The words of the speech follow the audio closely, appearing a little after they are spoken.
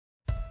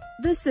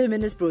This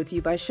sermon is brought to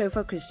you by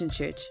Shofar Christian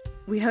Church.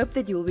 We hope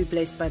that you will be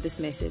blessed by this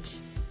message.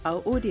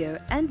 Our audio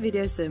and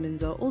video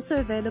sermons are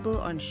also available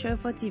on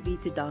Shofar TV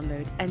to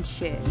download and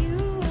share.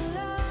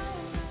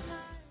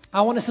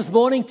 I want us this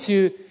morning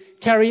to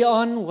carry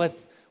on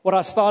with what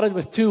I started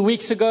with 2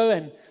 weeks ago.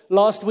 And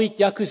last week,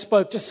 Yaku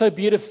spoke just so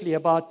beautifully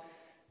about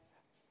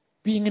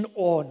being in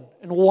awe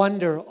and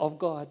wonder of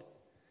God.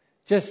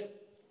 Just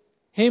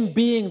Him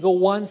being the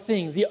one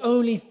thing, the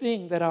only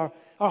thing that our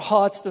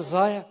hearts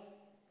desire.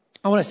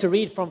 I want us to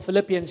read from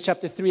Philippians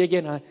chapter 3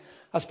 again.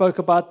 I spoke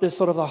about this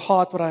sort of the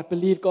heart, what I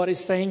believe God is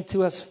saying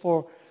to us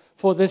for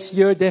this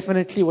year,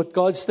 definitely what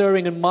God's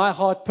stirring in my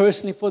heart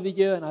personally for the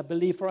year, and I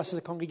believe for us as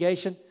a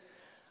congregation.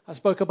 I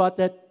spoke about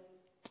that,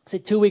 I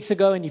said 2 weeks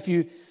ago, and if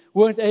you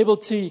weren't able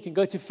to, you can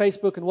go to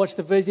Facebook and watch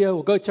the video,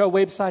 or go to our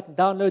website and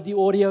download the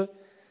audio.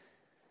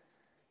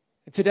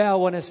 And today I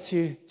want us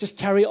to just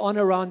carry on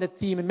around that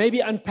theme and maybe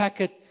unpack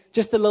it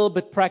just a little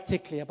bit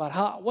practically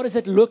about what does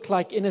it look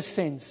like in a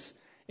sense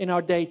in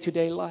our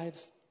day-to-day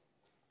lives.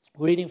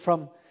 Reading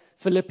from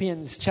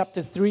Philippians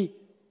chapter 3.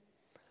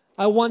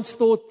 I once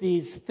thought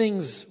these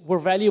things were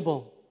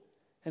valuable.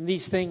 And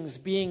these things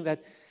being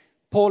that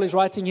Paul is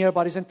writing here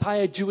about his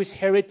entire Jewish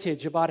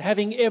heritage, about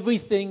having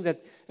everything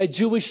that a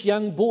Jewish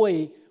young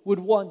boy would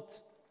want.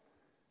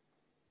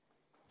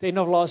 At the end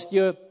of last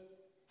year,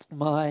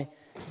 my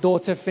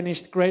daughter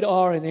finished grade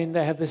R, and then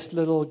they have this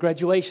little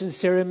graduation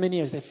ceremony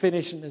as they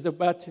finish and as they're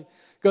about to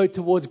go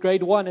towards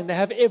grade 1, and they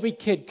have every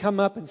kid come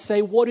up and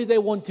say, what do they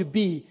want to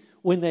be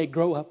when they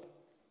grow up?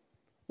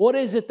 What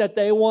is it that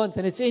they want?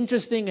 And it's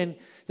interesting in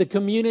the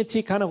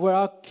community, kind of where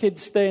our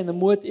kids stay in the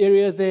Moot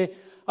area there,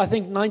 I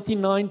think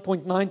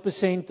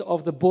 99.9%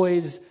 of the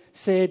boys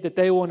said that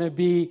they want to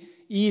be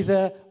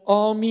either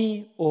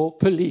army or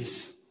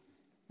police.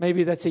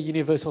 Maybe that's a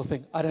universal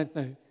thing. I don't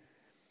know.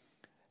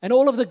 And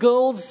all of the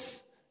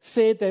girls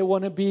said they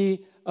want to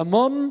be a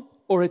mom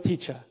or a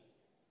teacher.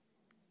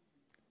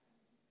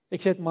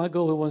 Except my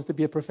girl who wants to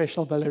be a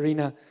professional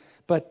ballerina.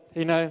 But,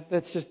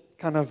 that's just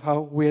kind of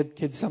how weird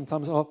kids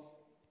sometimes are.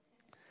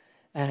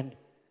 And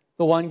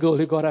the one girl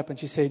who got up and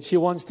she said she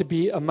wants to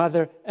be a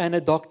mother and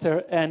a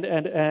doctor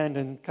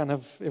and kind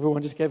of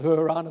everyone just gave her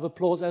a round of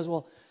applause as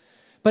well.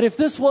 But if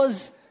this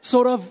was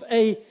sort of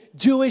a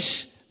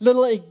Jewish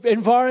little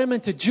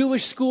environment, a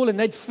Jewish school, and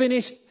they'd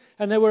finished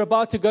and they were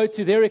about to go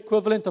to their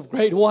equivalent of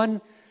grade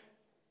 1,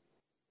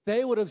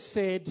 they would have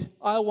said,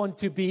 I want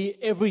to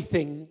be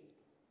everything.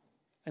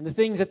 And the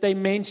things that they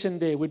mentioned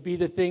there would be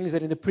the things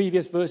that in the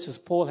previous verses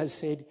Paul has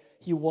said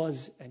he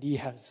was and he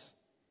has.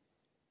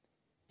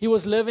 He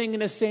was living,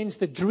 in a sense,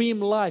 the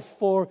dream life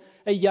for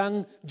a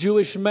young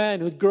Jewish man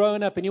who'd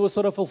grown up, and he was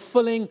sort of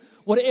fulfilling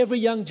what every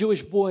young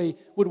Jewish boy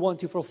would want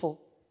to fulfill.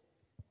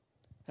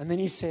 And then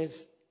he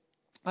says,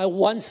 I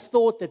once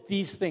thought that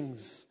these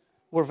things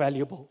were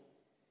valuable,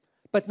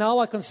 but now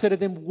I consider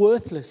them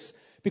worthless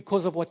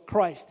because of what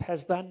Christ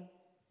has done.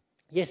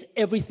 Yes,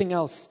 everything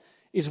else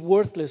is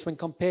worthless when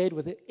compared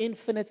with the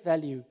infinite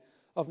value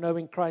of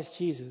knowing Christ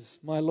Jesus,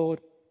 my Lord.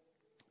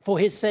 For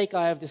His sake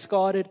I have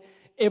discarded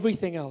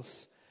everything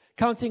else,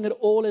 counting it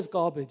all as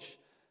garbage,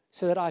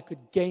 so that I could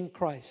gain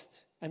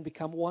Christ and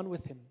become one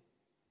with Him.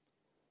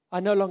 I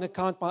no longer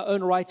count my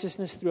own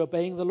righteousness through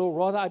obeying the law.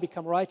 Rather, I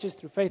become righteous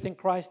through faith in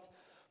Christ.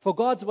 For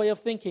God's way of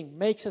thinking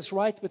makes us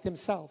right with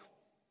Himself.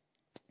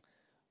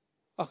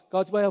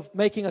 God's way of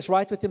making us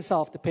right with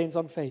Himself depends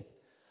on faith.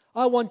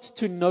 I want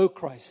to know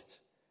Christ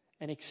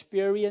and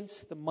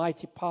experience the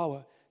mighty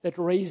power that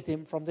raised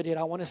Him from the dead.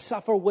 I want to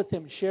suffer with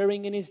Him,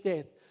 sharing in His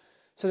death,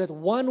 so that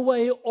one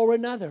way or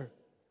another,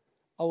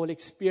 I will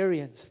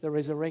experience the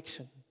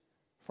resurrection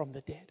from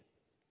the dead.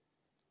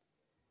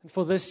 And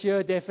for this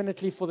year,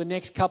 definitely for the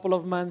next couple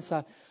of months,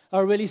 I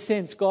really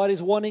sense God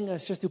is wanting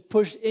us just to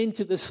push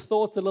into this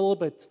thought a little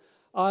bit.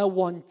 I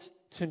want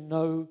to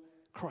know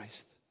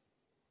Christ.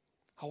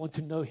 I want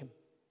to know Him.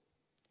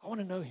 I want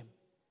to know Him.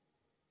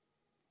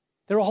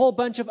 There are a whole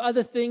bunch of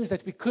other things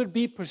that we could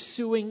be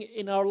pursuing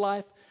in our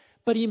life.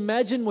 But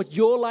imagine what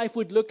your life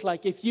would look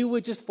like if you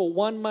were just for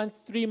 1 month,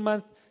 3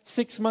 months,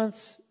 6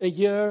 months, a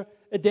year,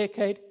 a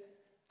decade,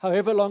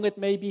 however long it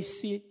may be,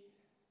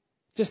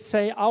 just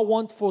say, I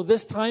want for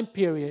this time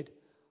period,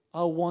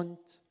 I want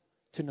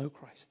to know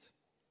Christ.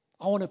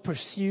 I want to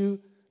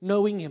pursue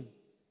knowing Him.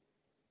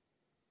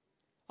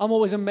 I'm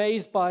always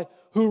amazed by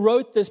who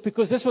wrote this,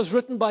 because this was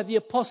written by the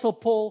Apostle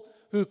Paul,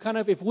 who kind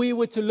of, if we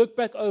were to look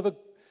back over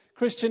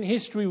Christian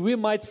history, we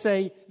might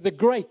say the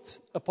great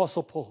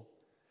Apostle Paul.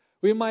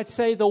 We might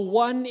say the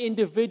one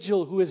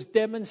individual who has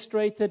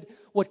demonstrated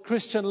what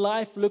Christian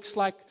life looks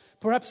like,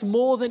 perhaps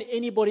more than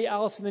anybody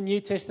else in the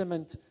New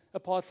Testament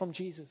apart from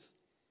Jesus.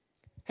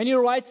 And he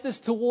writes this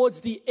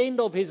towards the end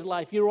of his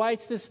life. He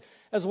writes this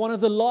as one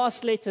of the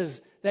last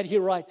letters that he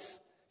writes.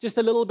 Just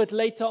a little bit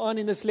later on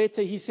in this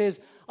letter, he says,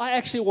 I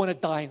actually want to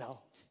die now,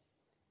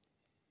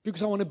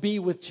 because I want to be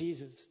with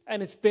Jesus.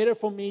 And it's better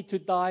for me to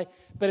die,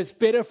 but it's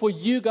better for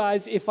you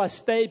guys if I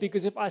stay,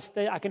 because if I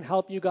stay, I can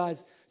help you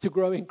guys to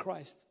grow in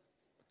Christ.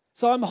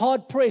 So I'm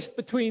hard pressed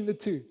between the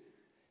two.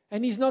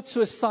 And he's not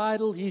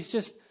suicidal. He's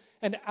just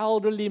an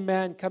elderly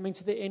man coming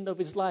to the end of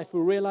his life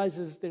who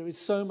realizes there is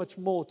so much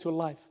more to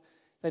life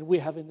than we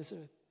have in this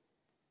earth.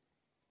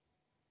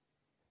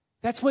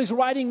 That's where he's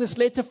writing this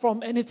letter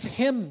from, and it's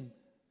him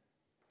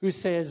who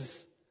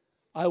says,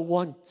 I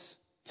want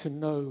to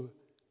know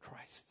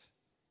Christ.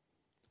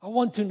 I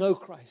want to know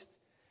Christ.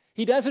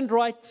 He doesn't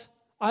write,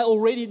 I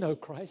already know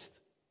Christ.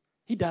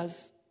 He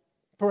does.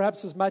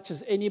 Perhaps as much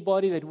as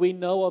anybody that we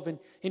know of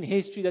in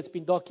history that's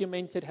been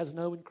documented has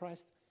known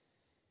Christ.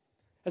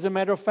 As a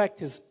matter of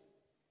fact,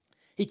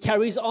 he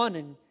carries on,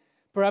 and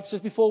perhaps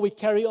just before we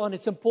carry on,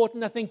 it's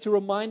important, I think, to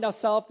remind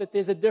ourselves that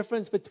there's a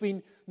difference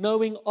between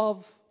knowing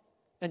of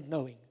and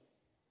knowing.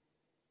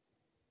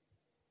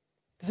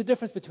 There's a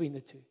difference between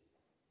the two.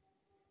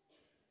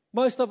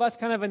 Most of us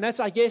and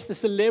that's, I guess, the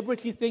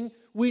celebrity thing.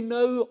 We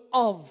know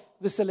of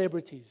the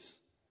celebrities.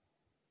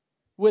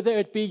 Whether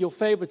it be your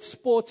favorite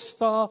sports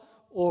star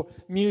or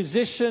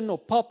musician or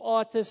pop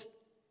artist,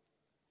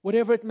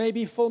 whatever it may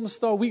be, film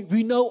star,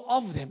 we know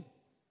of them.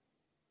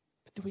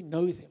 But do we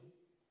know them?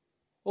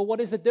 Well,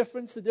 what is the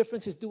difference? The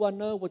difference is, do I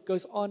know what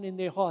goes on in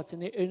their hearts, in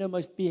their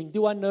innermost being?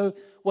 Do I know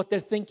what they're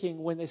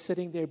thinking when they're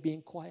sitting there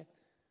being quiet?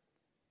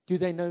 Do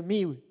they know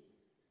me?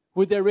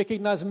 Would they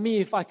recognize me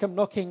if I come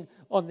knocking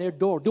on their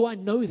door? Do I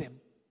know them?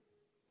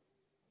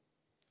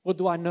 Or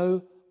do I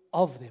know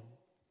of them?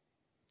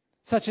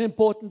 Such an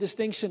important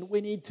distinction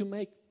we need to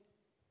make.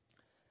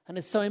 And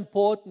it's so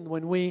important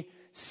when we're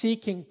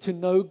seeking to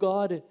know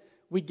God,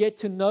 we get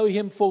to know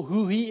Him for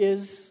who He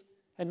is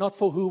and not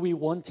for who we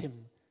want Him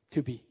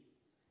to be.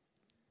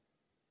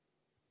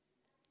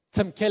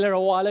 Tim Keller a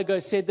while ago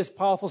said this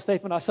powerful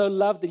statement. I so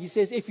loved it. He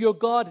says, if your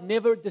God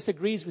never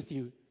disagrees with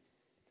you,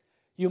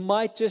 you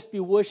might just be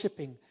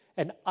worshiping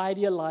an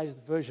idealized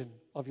version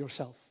of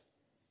yourself.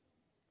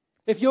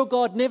 If your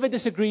God never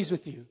disagrees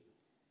with you,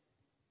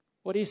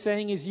 what he's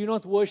saying is you're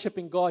not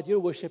worshiping God, you're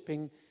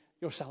worshiping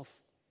yourself.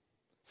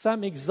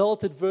 Some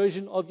exalted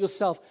version of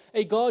yourself.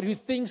 A God who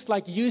thinks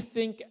like you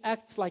think,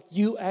 acts like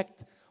you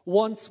act,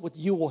 wants what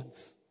you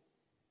want.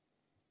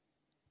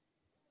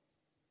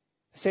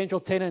 A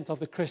central tenet of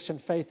the Christian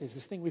faith is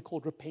this thing we call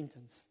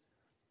repentance.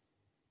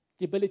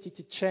 The ability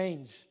to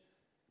change.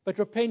 But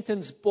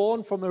repentance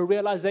born from a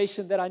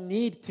realization that I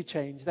need to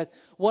change. That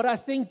what I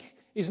think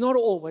is not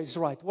always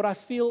right. What I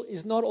feel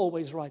is not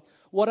always right.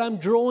 What I'm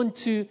drawn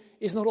to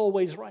is not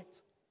always right.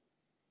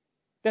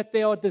 That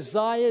there are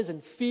desires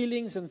and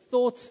feelings and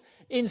thoughts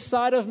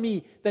inside of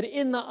me that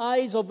in the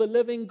eyes of the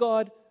living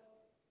God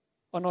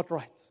are not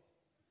right.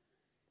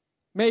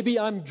 Maybe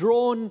I'm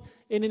drawn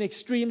in an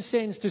extreme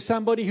sense to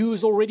somebody who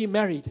is already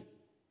married.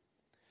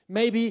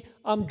 Maybe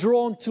I'm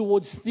drawn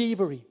towards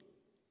thievery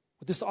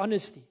or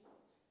dishonesty.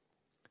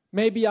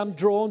 Maybe I'm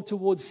drawn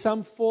towards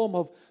some form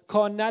of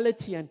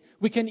carnality, and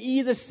we can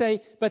either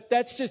say, but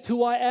that's just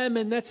who I am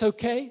and that's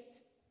okay.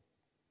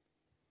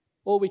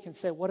 Or we can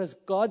say, what does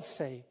God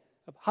say?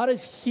 How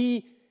does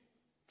He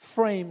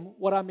frame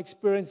what I'm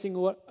experiencing?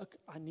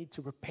 I need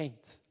to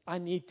repent. I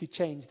need to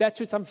change. That's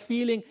what I'm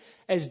feeling.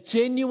 As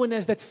genuine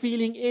as that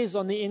feeling is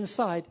on the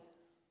inside,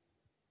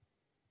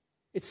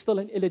 it's still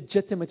an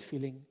illegitimate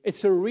feeling.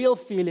 It's a real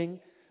feeling,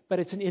 but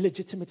it's an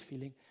illegitimate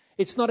feeling.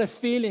 It's not a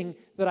feeling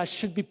that I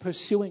should be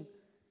pursuing.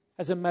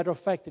 As a matter of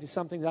fact, it is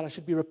something that I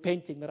should be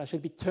repenting, that I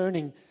should be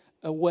turning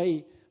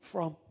away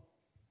from.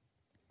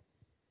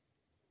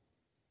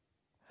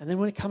 And then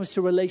when it comes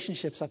to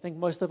relationships, I think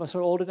most of us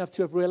are old enough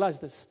to have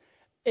realized this.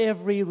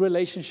 Every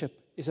relationship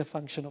is a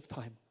function of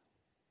time.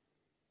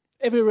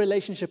 Every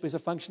relationship is a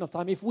function of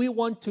time. If we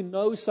want to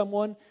know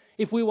someone,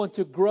 if we want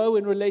to grow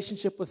in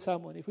relationship with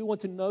someone, if we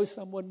want to know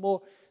someone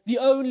more, the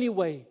only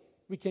way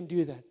we can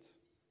do that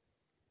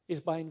is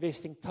by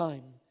investing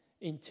time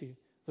into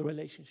the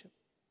relationship.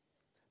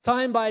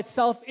 Time by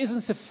itself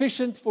isn't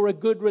sufficient for a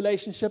good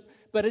relationship,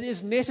 but it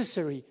is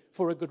necessary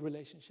for a good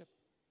relationship.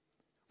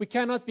 We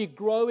cannot be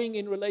growing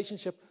in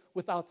relationship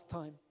without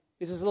time.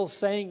 There's this little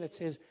saying that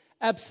says,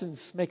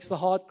 absence makes the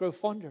heart grow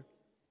fonder.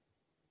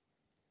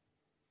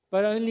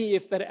 But only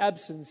if that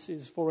absence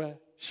is for a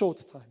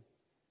short time.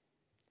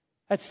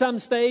 At some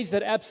stage,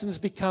 that absence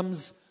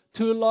becomes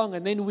too long,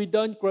 and then we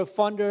don't grow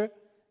fonder.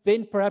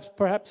 Then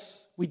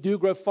perhaps we do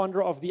grow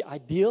fonder of the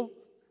ideal,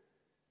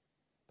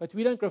 but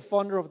we don't grow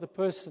fonder of the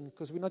person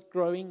because we're not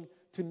growing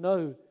to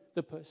know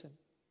the person.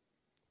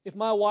 If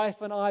my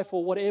wife and I,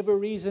 for whatever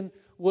reason,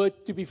 were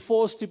to be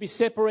forced to be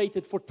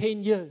separated for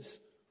 10 years,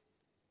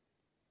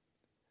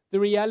 the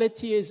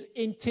reality is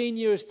in 10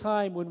 years'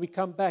 time when we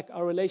come back,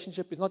 our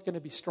relationship is not going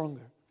to be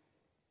stronger.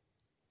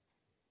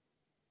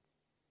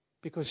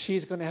 Because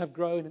she's going to have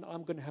grown and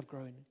I'm going to have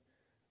grown.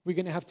 We're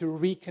going to have to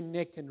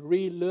reconnect and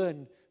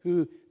relearn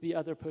who the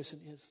other person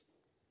is.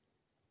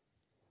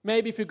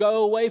 Maybe if you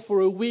go away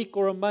for a week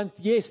or a month,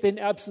 yes, then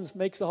absence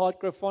makes the heart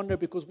grow fonder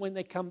because when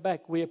they come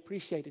back, we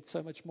appreciate it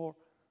so much more.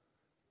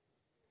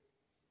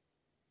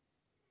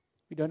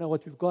 We don't know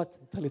what we've got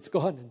until it's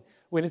gone. And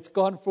when it's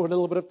gone for a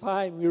little bit of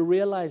time, we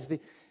realize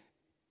that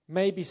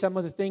maybe some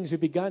of the things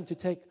we've begun to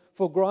take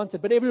for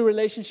granted. But every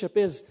relationship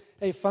is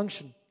a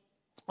function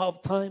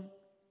of time.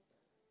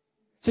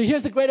 So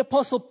here's the great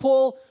apostle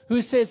Paul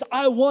who says,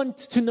 I want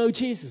to know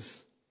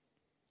Jesus.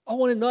 I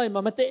want to know him.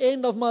 I'm at the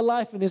end of my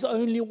life, and there's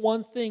only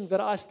one thing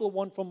that I still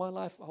want from my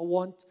life. I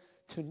want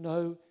to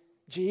know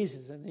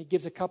Jesus. And he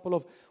gives a couple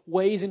of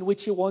ways in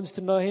which he wants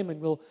to know him,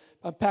 and we'll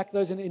unpack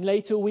those in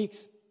later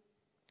weeks.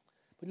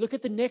 But look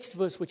at the next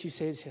verse, which he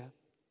says here.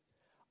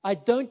 I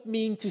don't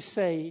mean to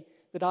say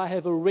that I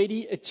have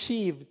already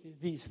achieved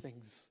these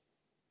things.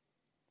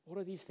 What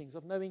are these things?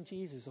 Of knowing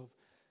Jesus, of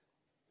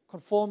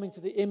conforming to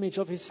the image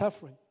of his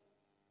suffering.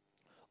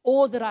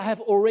 Or that I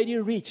have already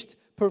reached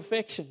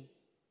perfection.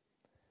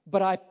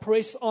 But I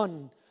press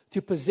on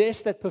to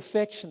possess that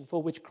perfection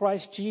for which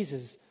Christ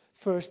Jesus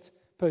first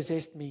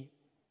possessed me.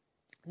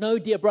 No,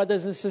 dear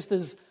brothers and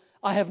sisters,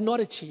 I have not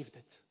achieved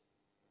it.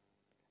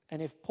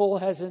 And if Paul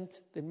hasn't,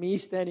 then me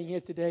standing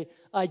here today,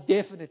 I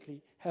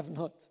definitely have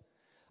not.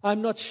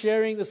 I'm not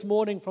sharing this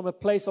morning from a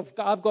place of,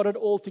 I've got it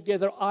all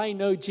together. I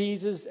know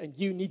Jesus, and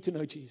you need to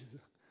know Jesus. I'm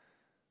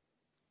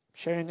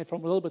sharing it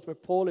from a little bit where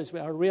Paul is,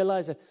 where I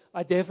realize that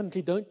I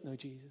definitely don't know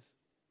Jesus.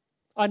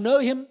 I know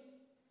him,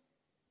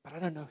 but I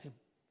don't know him.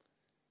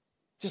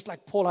 Just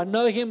like Paul, I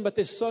know him, but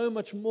there's so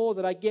much more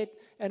that I get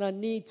and I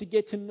need to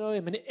get to know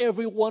him. And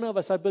every one of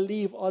us, I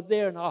believe, are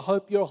there, and I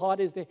hope your heart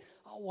is there.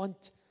 I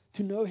want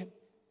to know him.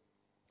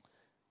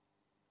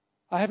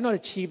 I have not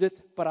achieved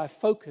it, but I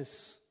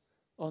focus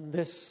on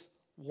this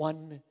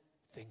one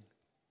thing.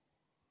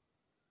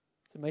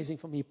 It's amazing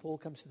for me. Paul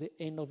comes to the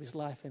end of his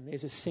life, and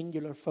there's a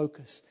singular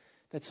focus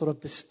that's sort of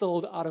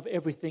distilled out of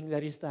everything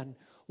that he's done.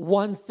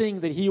 One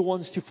thing that he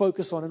wants to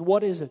focus on, and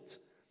what is it?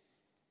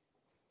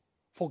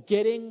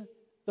 Forgetting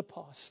the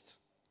past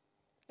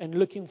and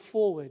looking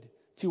forward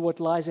to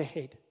what lies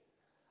ahead.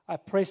 I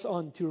press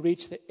on to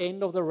reach the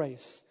end of the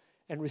race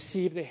and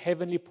receive the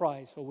heavenly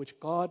prize for which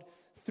God,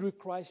 through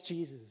Christ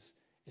Jesus,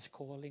 is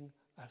calling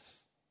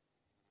us.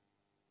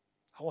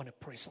 I want to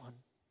press on.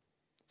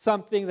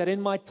 Something that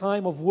in my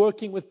time of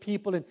working with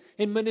people and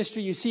in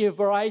ministry, you see a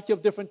variety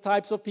of different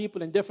types of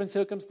people in different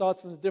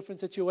circumstances and different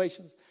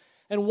situations.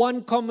 And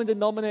one common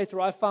denominator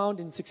I found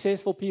in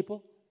successful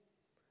people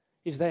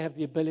is they have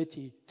the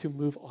ability to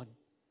move on.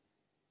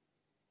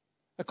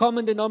 A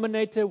common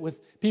denominator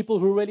with people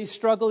who really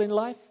struggle in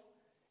life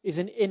is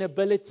an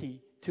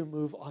inability to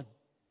move on.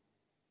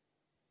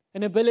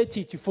 An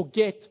ability to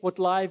forget what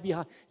lies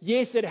behind.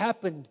 Yes, it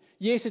happened.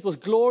 Yes, it was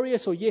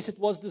glorious, or yes, it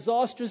was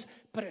disastrous,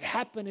 but it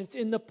happened. It's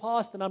in the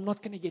past, and I'm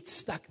not going to get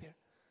stuck there.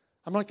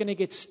 I'm not going to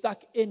get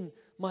stuck in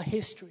my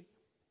history.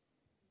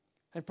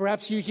 And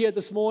perhaps you're here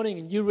this morning,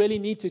 and you really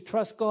need to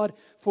trust God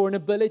for an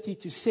ability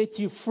to set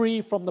you free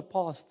from the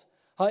past,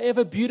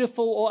 however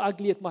beautiful or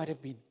ugly it might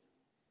have been.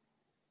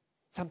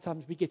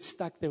 Sometimes we get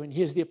stuck there, and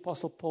here's the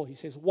Apostle Paul. He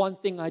says, one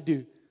thing I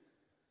do.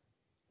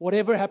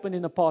 Whatever happened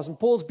in the past. And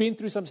Paul's been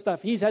through some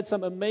stuff. He's had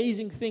some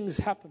amazing things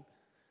happen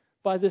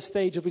by this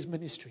stage of his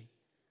ministry.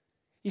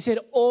 He said,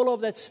 all of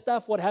that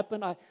stuff, what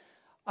happened,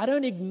 I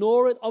don't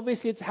ignore it.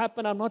 Obviously, it's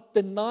happened. I'm not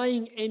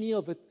denying any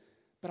of it.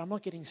 But I'm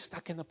not getting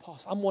stuck in the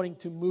past. I'm wanting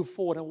to move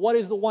forward. And what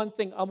is the one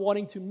thing I'm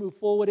wanting to move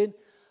forward in?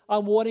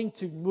 I'm wanting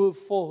to move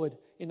forward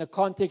in the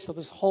context of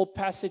this whole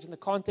passage, in the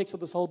context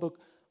of this whole book.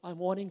 I'm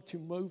wanting to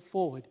move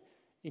forward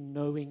in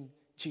knowing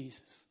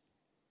Jesus.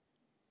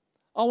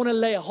 I want to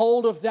lay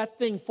hold of that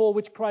thing for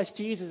which Christ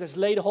Jesus has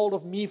laid hold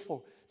of me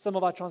for. Some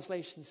of our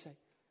translations say.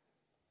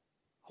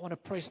 I want to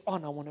press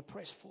on. I want to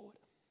press forward.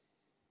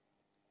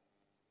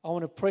 I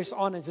want to press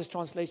on, as this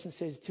translation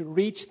says, to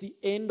reach the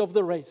end of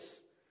the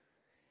race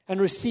and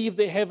receive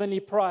the heavenly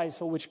prize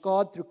for which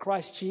God, through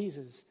Christ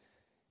Jesus,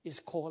 is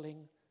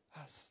calling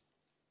us.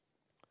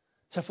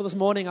 So for this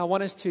morning, I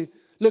want us to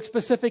look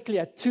specifically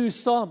at 2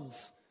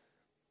 Psalms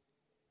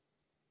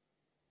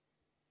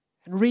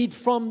and read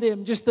from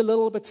them just a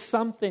little bit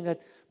something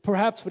that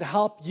perhaps would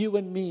help you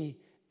and me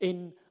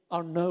in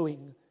our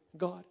knowing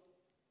God.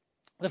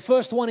 The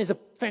first one is a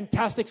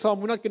fantastic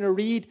psalm. We're not going to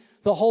read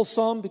the whole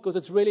psalm because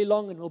it's really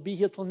long and we'll be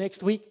here till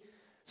next week.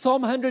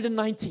 Psalm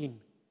 119.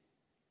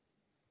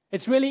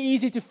 It's really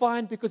easy to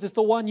find because it's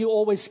the one you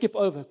always skip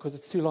over because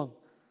it's too long.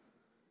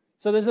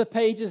 So there's the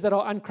pages that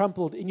are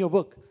uncrumpled in your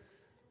book.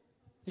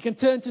 You can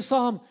turn to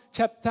Psalm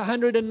chapter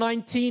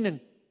 119, and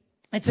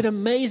it's an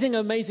amazing,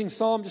 amazing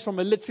psalm just from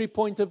a literary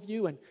point of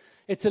view. And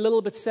it's a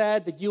little bit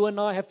sad that you and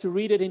I have to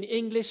read it in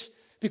English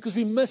because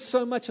we miss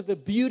so much of the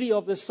beauty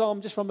of the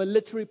psalm just from a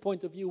literary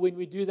point of view when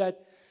we do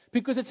that.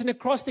 Because it's an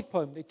acrostic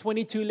poem. There are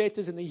 22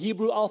 letters in the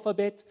Hebrew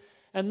alphabet.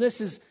 And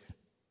this is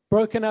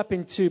broken up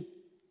into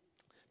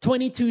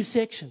 22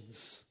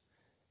 sections,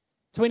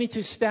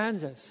 22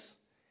 stanzas.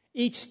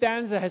 Each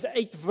stanza has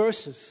 8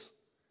 verses.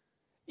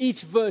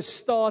 Each verse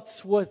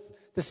starts with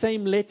the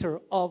same letter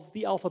of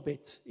the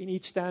alphabet in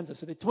each stanza.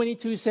 So there are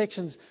 22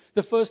 sections.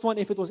 The first one,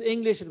 if it was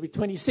English, it would be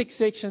 26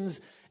 sections,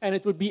 and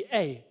it would be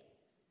A.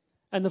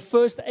 And the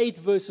first 8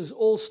 verses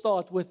all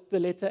start with the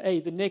letter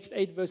A. The next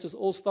 8 verses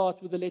all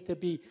start with the letter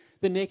B.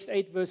 The next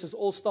 8 verses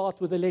all start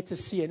with the letter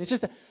C. And it's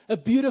just a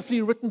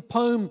beautifully written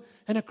poem,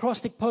 an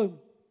acrostic poem.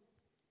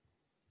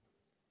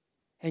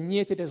 And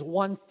yet it has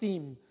one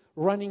theme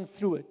running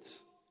through it.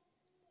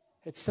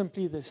 It's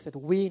simply this, that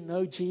we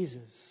know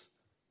Jesus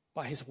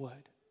by His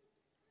Word.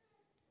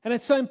 And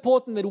it's so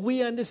important that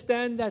we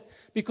understand that,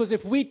 because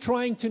if we're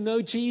trying to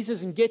know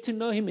Jesus and get to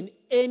know Him in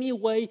any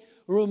way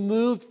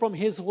removed from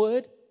His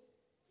Word,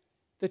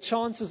 the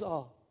chances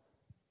are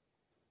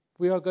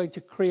we are going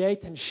to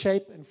create and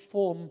shape and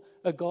form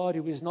a God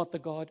who is not the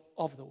God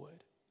of the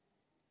Word.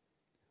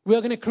 We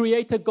are going to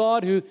create a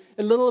God who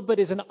a little bit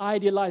is an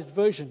idealized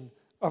version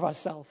of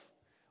ourselves.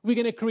 We're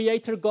going to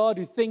create a God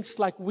who thinks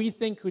like we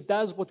think, who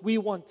does what we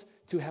want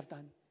to have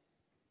done.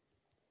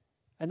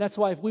 And that's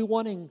why if we're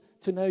wanting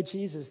to know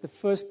Jesus, the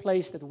first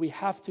place that we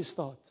have to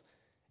start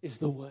is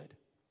the Word.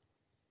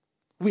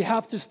 We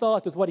have to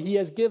start with what He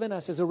has given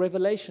us as a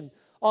revelation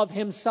of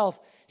Himself.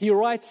 He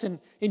writes in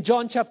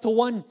John chapter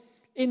 1,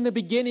 in the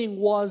beginning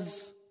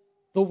was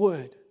the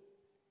Word.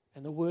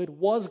 And the Word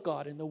was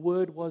God, and the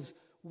Word was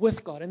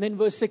with God. And then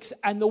verse 6,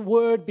 and the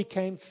Word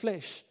became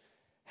flesh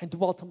and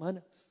dwelt among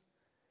us.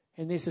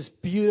 And there's this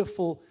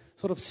beautiful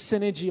sort of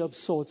synergy of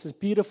sorts, this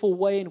beautiful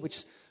way in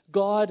which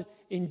God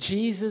in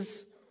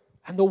Jesus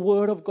and the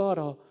Word of God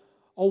are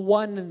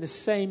one and the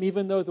same,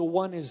 even though the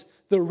one is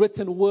the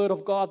written Word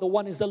of God, the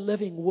one is the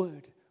living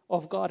Word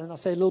of God. And I'll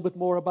say a little bit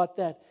more about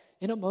that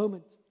in a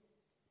moment.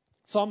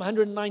 Psalm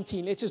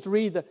 119, let's just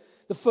read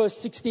the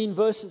first 16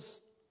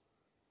 verses.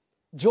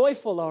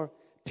 Joyful are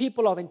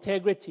people of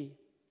integrity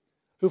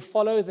who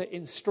follow the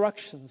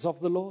instructions of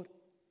the Lord.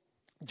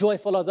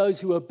 Joyful are those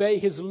who obey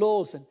His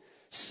laws and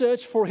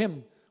search for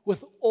Him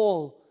with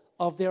all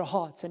of their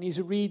hearts. And as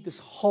you read this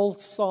whole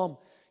psalm,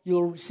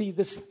 you'll see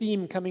this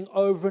theme coming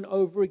over and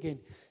over again.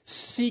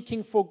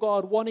 Seeking for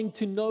God, wanting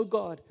to know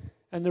God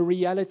and the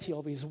reality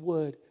of His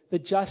Word, the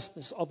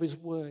justice of His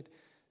Word,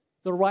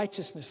 the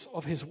righteousness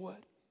of His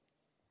Word.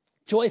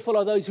 Joyful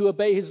are those who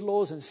obey His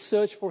laws and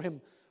search for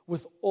Him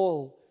with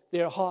all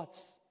their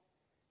hearts.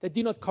 They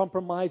do not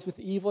compromise with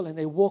evil, and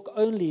they walk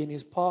only in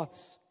His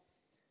paths.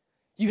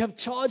 You have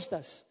charged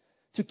us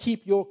to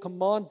keep your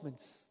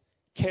commandments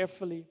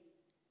carefully.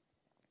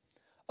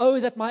 Oh,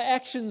 that my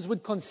actions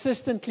would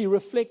consistently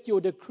reflect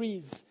your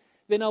decrees.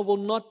 Then I will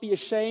not be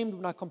ashamed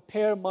when I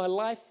compare my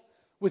life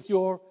with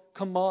your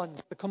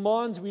commands. The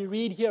commands we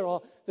read here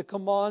are the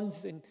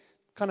commands, in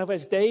kind of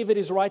as David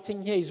is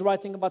writing here, he's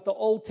writing about the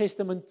Old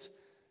Testament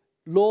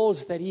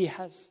laws that he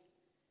has.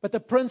 But the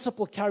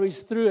principle carries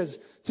through as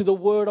to the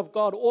Word of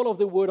God. All of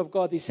the Word of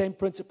God, these same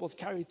principles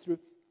carry through.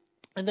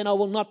 And then I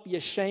will not be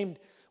ashamed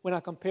when I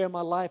compare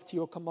my life to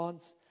your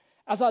commands.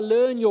 As I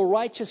learn your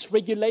righteous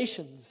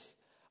regulations,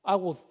 I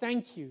will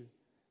thank you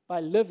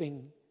by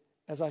living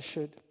as I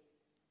should.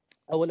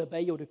 I will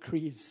obey your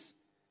decrees.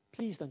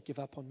 Please don't give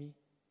up on me.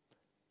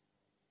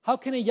 How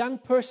can a young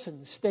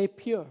person stay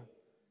pure?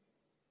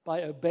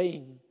 By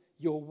obeying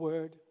your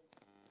word.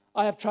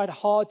 I have tried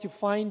hard to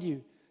find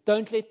you.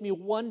 Don't let me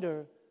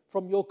wander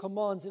from your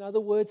commands. In other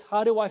words,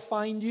 how do I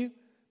find you?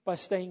 By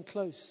staying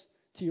close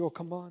to your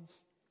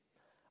commands.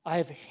 I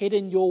have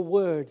hidden your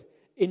word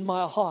in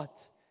my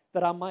heart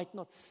that I might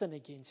not sin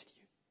against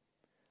you.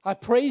 I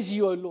praise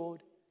you, O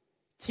Lord.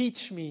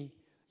 Teach me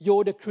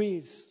your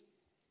decrees.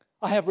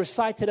 I have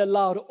recited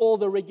aloud all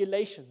the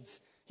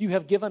regulations you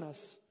have given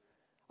us.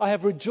 I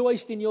have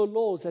rejoiced in your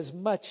laws as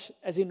much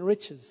as in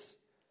riches.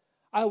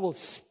 I will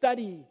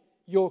study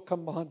your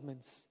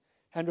commandments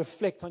and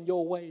reflect on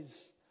your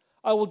ways.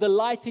 I will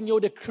delight in your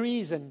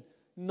decrees and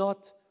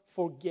not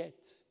forget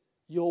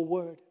your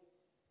word.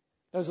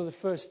 Those are the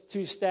first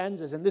two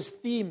stanzas. And this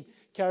theme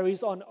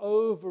carries on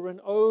over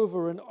and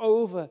over and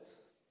over. I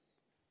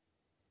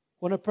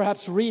want to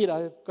perhaps read.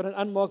 I've got an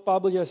unmarked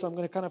Bible here, so I'm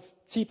going to kind of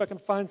see if I can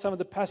find some of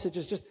the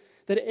passages just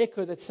that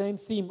echo that same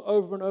theme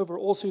over and over,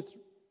 all through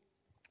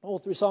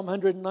Psalm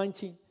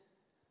 119.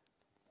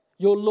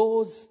 Your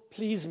laws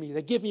please me.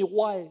 They give me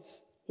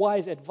wise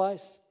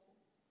advice.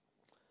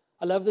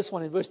 I love this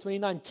one in verse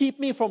 29. Keep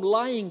me from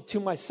lying to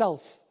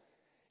myself.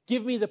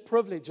 Give me the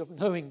privilege of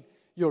knowing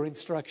your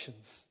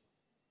instructions.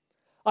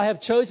 I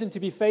have chosen to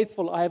be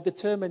faithful. I have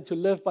determined to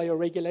live by your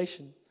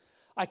regulation.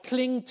 I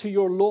cling to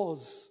your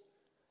laws.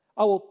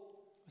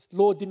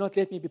 Lord, do not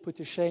let me be put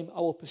to shame. I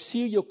will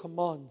pursue your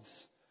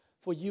commands,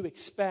 for you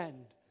expand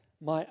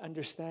my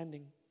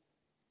understanding.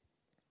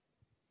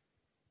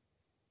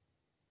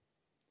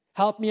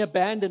 Help me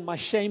abandon my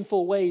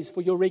shameful ways,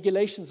 for your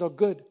regulations are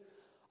good.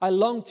 I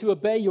long to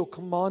obey your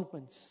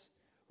commandments.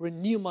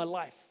 Renew my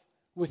life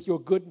with your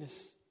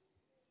goodness.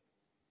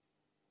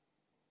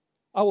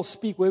 I will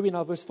speak, where are we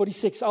now? Verse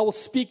 46. I will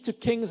speak to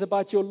kings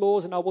about your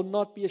laws, and I will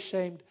not be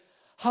ashamed.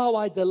 How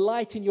I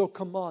delight in your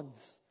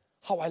commands.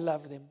 How I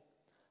love them.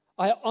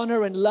 I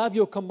honor and love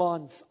your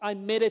commands. I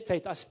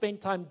meditate. I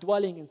spend time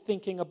dwelling and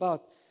thinking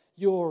about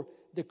your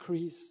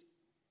decrees.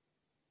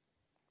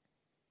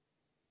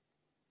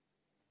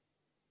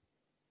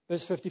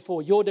 Verse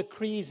 54, your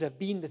decrees have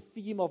been the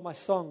theme of my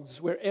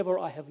songs wherever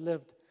I have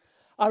lived.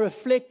 I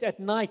reflect at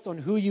night on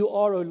who you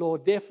are, O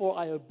Lord. Therefore,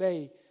 I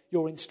obey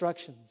your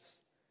instructions.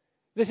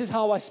 This is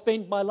how I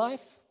spend my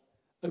life,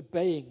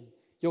 obeying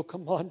your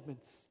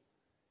commandments.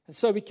 And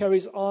so he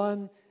carries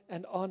on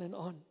and on and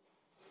on.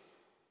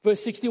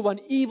 Verse 61,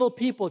 evil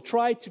people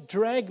try to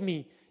drag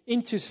me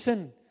into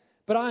sin,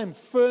 but I am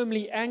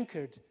firmly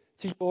anchored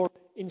to your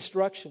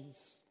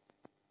instructions.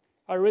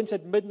 I rinse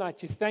at midnight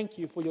to thank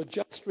you for your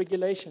just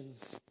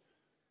regulations.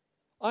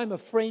 I am a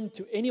friend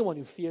to anyone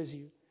who fears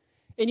you,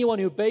 anyone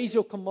who obeys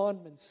your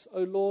commandments.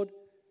 O Lord,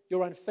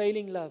 your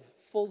unfailing love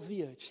fills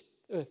the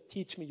earth.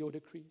 Teach me your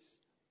decrees.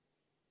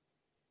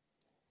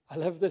 I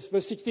love this.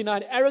 Verse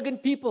 69,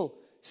 arrogant people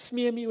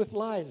smear me with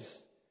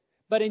lies,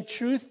 but in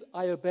truth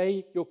I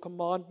obey your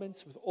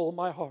commandments with all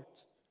my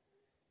heart.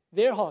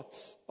 Their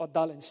hearts are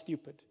dull and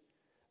stupid,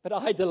 but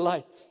I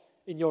delight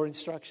in your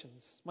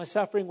instructions. My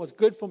suffering was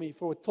good for me,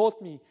 for it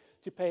taught me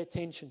to pay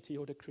attention to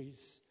your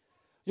decrees.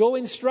 Your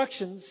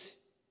instructions,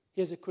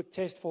 here's a quick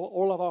test for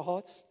all of our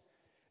hearts.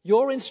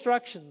 Your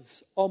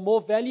instructions are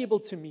more valuable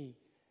to me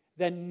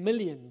than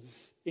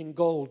millions in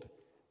gold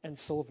and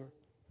silver.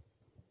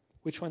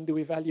 Which one do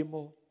we value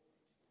more?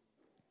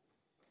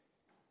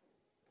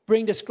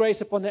 Bring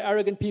disgrace upon the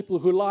arrogant people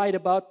who lied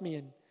about me,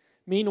 and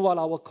meanwhile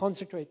I will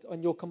concentrate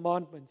on your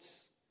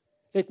commandments.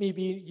 Let me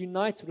be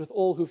united with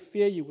all who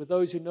fear you, with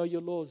those who know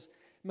your laws.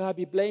 May I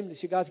be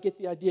blameless. You guys get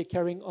the idea,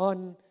 carrying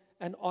on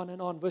and on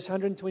and on. Verse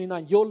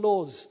 129, your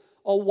laws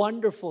are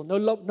wonderful.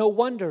 No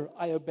wonder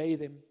I obey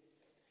them.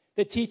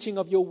 The teaching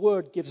of your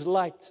word gives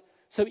light,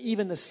 so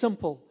even the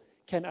simple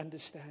can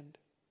understand.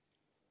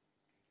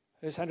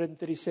 Verse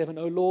 137,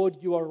 O Lord,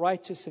 you are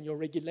righteous and your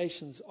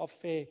regulations are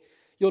fair.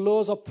 Your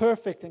laws are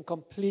perfect and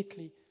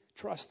completely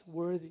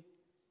trustworthy.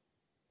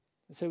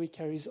 And so he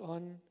carries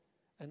on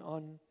and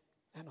on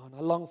and on.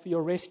 I long for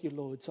your rescue,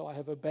 Lord, so I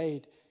have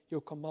obeyed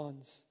your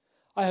commands.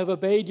 I have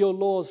obeyed your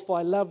laws, for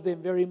I love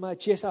them very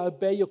much. Yes, I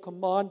obey your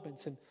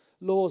commandments and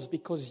laws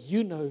because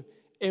you know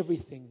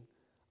everything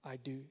I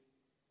do.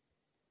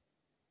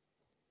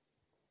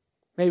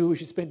 Maybe we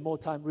should spend more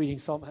time reading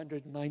Psalm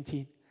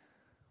 119.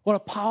 What a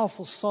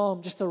powerful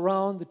psalm just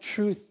around the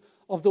truth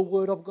of the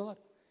Word of God.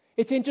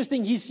 It's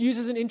interesting, he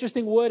uses an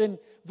interesting word in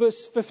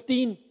verse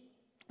 15.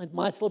 It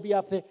might still be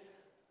up there.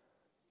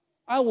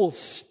 I will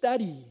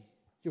study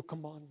your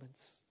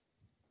commandments.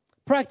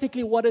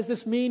 Practically, what does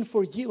this mean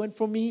for you and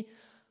for me?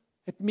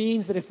 It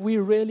means that if we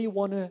really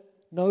want to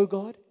know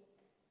God,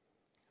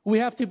 we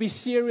have to be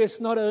serious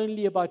not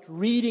only about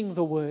reading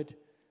the Word,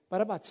 but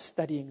about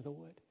studying the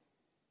Word.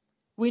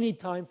 We need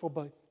time for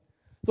both.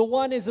 The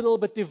one is a little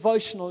bit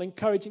devotional,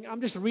 encouraging.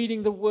 I'm just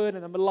reading the Word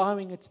and I'm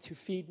allowing it to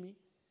feed me.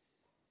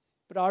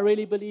 But I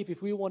really believe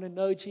if we want to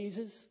know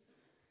Jesus,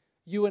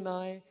 you and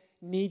I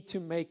need to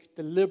make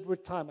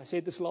deliberate time. I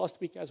said this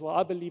last week as well.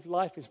 I believe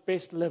life is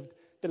best lived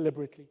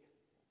deliberately.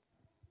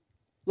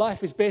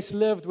 Life is best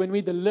lived when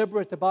we're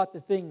deliberate about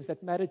the things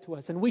that matter to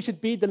us. And we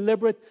should be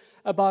deliberate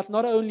about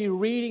not only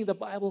reading the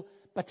Bible,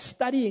 but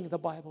studying the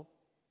Bible.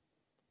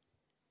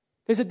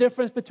 There's a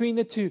difference between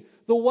the two.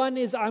 The one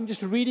is I'm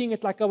just reading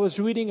it like I was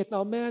reading it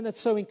now. Man, that's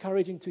so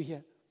encouraging to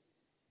hear.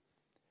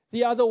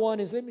 The other one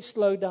is let me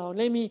slow down.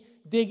 Let me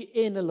dig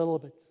in a little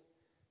bit.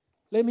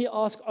 Let me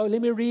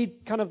let me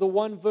read kind of the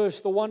one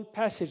verse, the one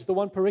passage, the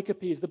one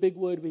pericope is the big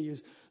word we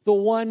use. The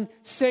one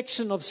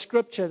section of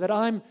Scripture that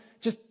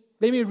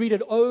let me read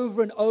it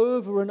over and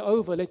over and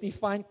over. Let me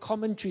find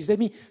commentaries. Let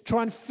me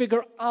try and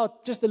figure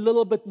out just a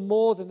little bit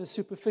more than the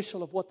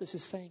superficial of what this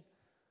is saying.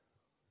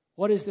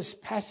 What is this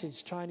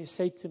passage trying to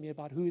say to me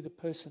about who the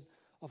person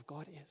of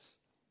God is?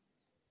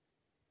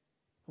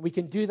 We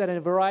can do that in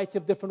a variety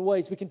of different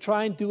ways. We can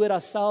try and do it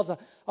ourselves.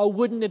 I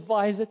wouldn't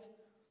advise it.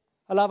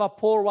 I love how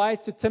Paul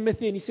writes to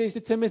Timothy, and he says to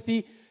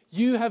Timothy,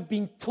 you have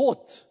been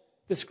taught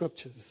the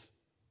Scriptures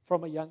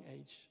from a young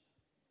age.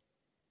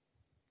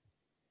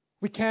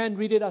 We can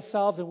read it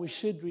ourselves, and we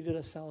should read it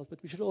ourselves,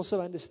 but we should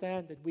also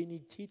understand that we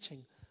need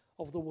teaching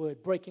of the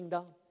Word, breaking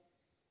down.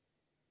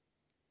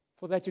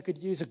 For that, you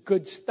could use a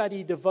good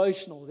study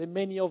devotional. There are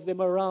many of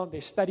them around.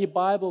 There's study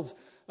Bibles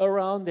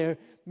around. There are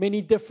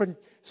many different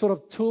sort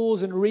of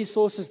tools and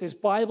resources. There's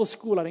Bible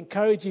school. I'd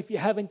encourage you, if you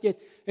haven't yet,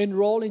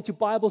 enroll into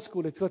Bible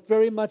school. It's got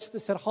very much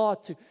this at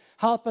heart to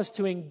help us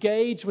to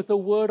engage with the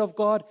Word of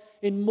God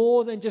in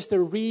more than just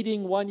a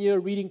one-year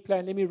reading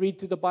plan. Let me read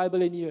through the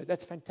Bible in a year.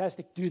 That's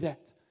fantastic. Do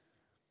that.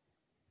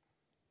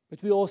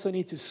 But we also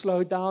need to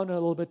slow down a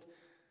little bit.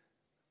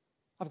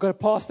 I've got a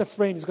pastor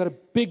friend who's got a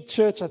big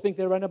church. I think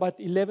they run about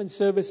 11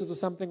 services or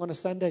something on a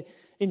Sunday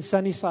in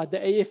Sunnyside, the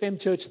AFM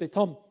church there,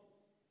 Tom.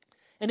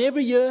 And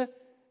every year,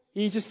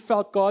 he just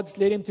felt God's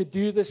led him to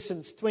do this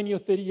since 20 or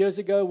 30 years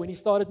ago when he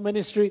started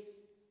ministry.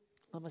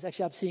 I was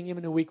actually up seeing him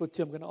in a week or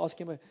two. I'm going to ask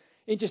him an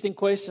interesting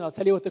question. I'll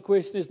tell you what the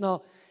question is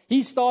now.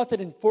 He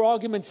started, and for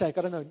argument's sake,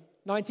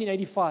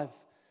 1985.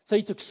 So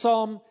he took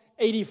Psalm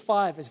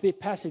 85 as their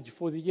passage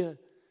for the year.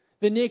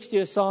 The next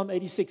year, Psalm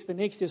 86. The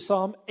next year,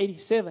 Psalm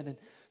 87. And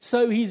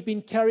so he's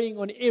been carrying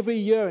on every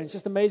year. And it's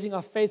just amazing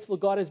how faithful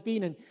God has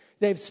been. And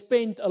they've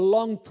spent a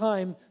long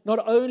time,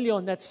 not only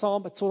on that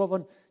psalm, but sort of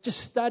on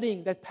just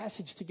studying that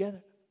passage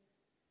together.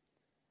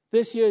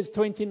 This year is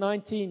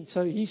 2019,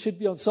 so he should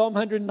be on Psalm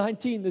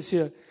 119 this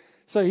year.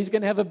 So he's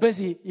going to have a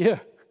busy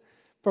year.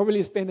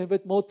 Probably spend a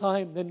bit more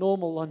time than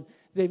normal on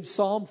the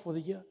psalm for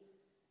the year.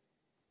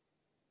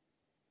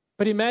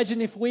 But imagine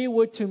if we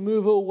were to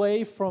move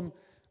away from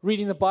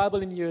reading the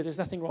Bible in a year. There's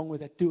nothing wrong with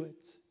that. Do it.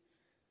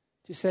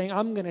 To saying,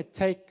 I'm going to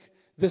take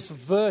this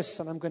verse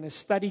and I'm going to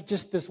study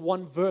just this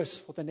one verse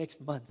for the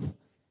next month.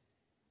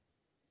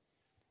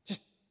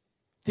 Just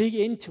dig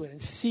into it and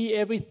see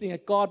everything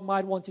that God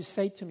might want to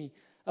say to me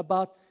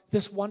about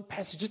this one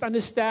passage. Just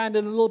understand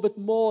it a little bit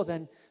more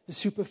than the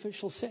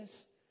superficial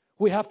says.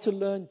 We have to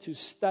learn to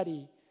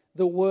study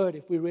the Word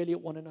if we really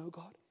want to know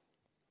God.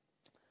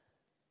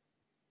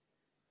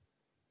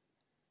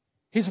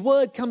 His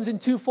Word comes in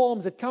two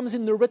forms. It comes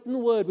in the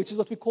written Word, which is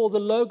what we call the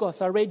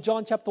Logos. I read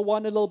John chapter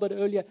 1 a little bit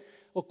earlier,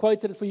 or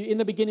quoted it for you. In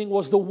the beginning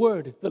was the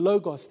Word, the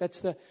Logos. That's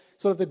the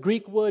sort of the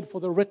Greek word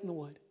for the written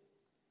Word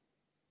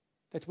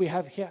that we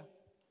have here.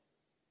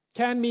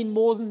 Can mean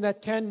more than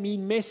that, can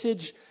mean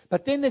message.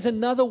 But then there's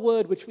another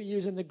word which we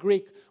use in the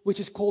Greek, which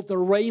is called the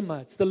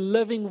Rhema. It's the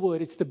living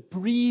Word. It's the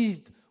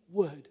breathed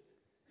Word,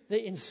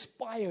 the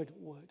inspired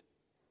Word.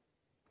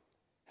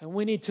 And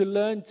we need to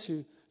learn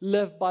to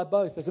live by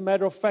both. As a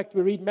matter of fact,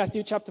 we read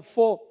Matthew chapter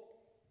 4.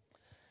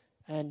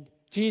 And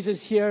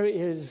Jesus here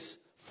is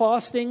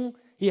fasting.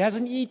 He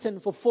hasn't eaten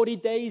for 40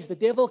 days. The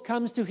devil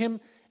comes to him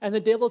and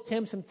the devil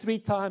tempts him 3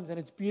 times. And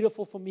it's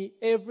beautiful for me.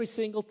 Every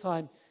single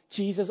time,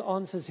 Jesus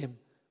answers him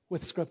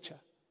with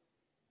Scripture.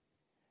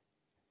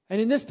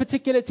 And in this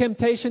particular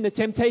temptation, the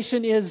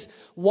temptation is,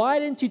 why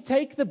don't you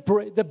take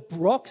the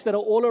rocks that are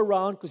all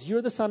around, because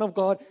you're the Son of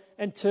God,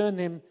 and turn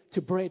them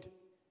to bread?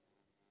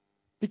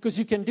 Because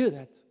you can do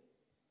that.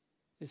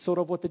 It's sort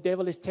of what the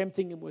devil is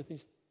tempting him with.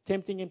 He's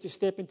tempting him to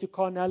step into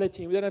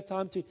carnality. We don't have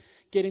time to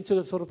get into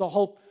the sort of the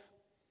whole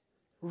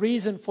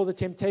reason for the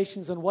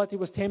temptations and what he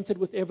was tempted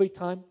with every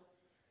time.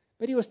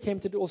 But he was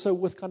tempted also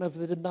with kind of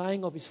the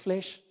denying of his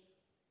flesh.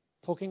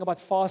 Talking about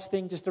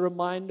fasting, just a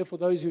reminder for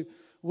those who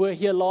were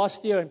here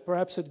last year, and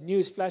perhaps a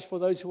news flash for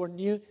those who are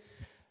new.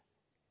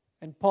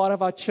 And part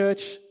of our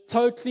church,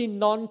 totally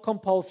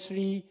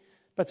non-compulsory,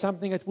 but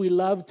something that we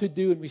love to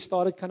do, and we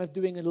started kind of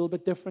doing a little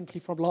bit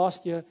differently from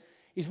last year,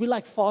 is we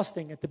like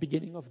fasting at the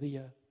beginning of the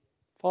year.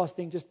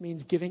 Fasting just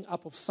means giving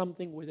up of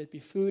something, whether it be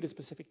food, a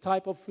specific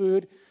type of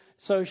food,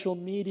 social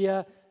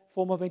media,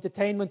 form of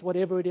entertainment,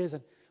 whatever it is.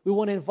 And we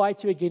want to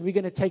invite you again. We're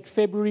going to take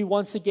February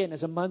once again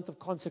as a month of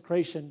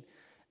consecration.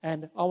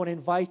 And I want to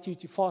invite you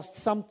to fast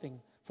something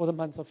for the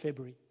month of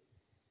February.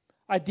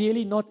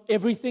 Ideally, not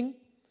everything.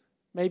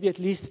 Maybe at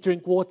least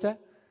drink water.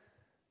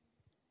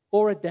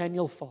 Or a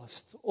Daniel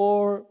fast.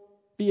 Or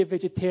be a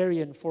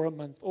vegetarian for a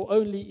month, or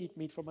only eat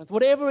meat for a month.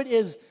 Whatever it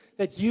is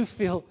that you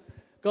feel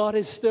God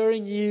is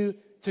stirring you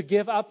to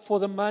give up for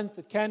the month.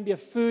 It can be a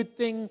food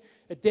thing,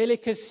 a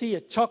delicacy,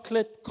 a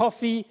chocolate,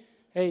 coffee.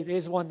 Hey,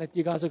 there's one that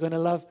you guys are going to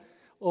love.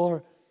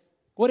 Or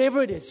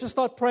whatever it is, just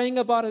start praying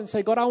about it and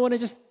say, God, I want to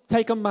just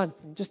take a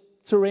month and just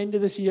surrender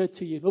this year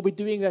to you. We'll be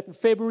doing that in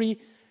February,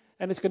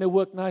 and it's going to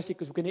work nicely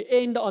because we're going to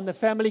end on the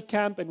family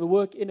camp, and we'll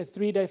work in a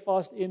 3-day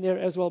fast in there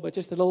as well. But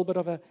just a little bit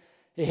of a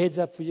heads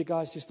up for you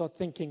guys to start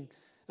thinking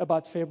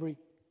about February.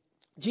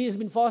 Jesus has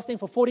been fasting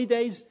for 40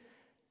 days.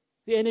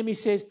 The enemy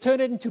says,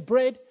 turn it into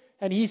bread.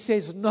 And he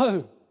says,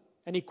 no.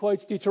 And he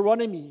quotes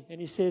Deuteronomy.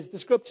 And he says, the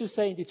scriptures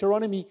say in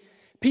Deuteronomy,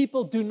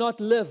 people do not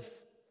live,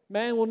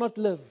 man will not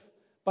live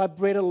by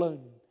bread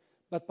alone,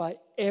 but by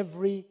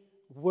every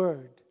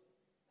word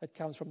that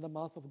comes from the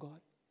mouth of God.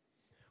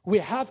 We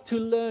have to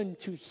learn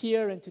to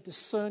hear and to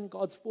discern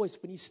God's voice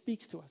when He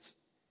speaks to us.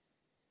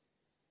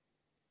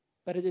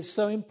 But it is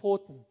so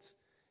important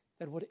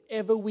that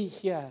whatever we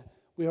hear,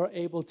 we are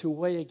able to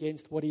weigh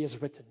against what He has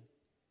written.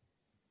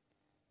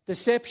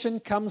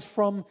 Deception comes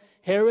from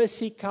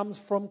heresy, comes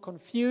from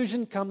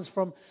confusion, comes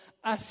from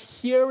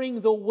us hearing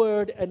the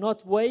word and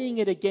not weighing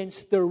it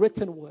against the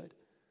written word.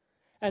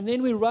 And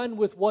then we run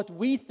with what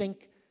we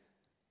think.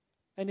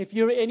 And if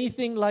you're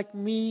anything like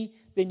me,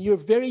 then you're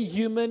very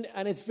human,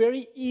 and it's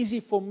very easy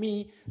for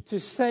me to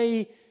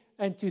say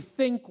and to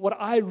think what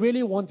I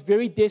really want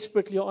very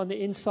desperately on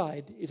the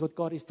inside is what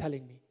God is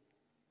telling me.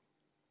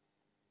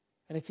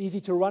 And it's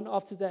easy to run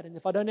after that. And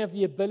if I don't have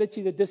the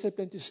ability, the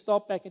discipline to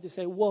stop back and to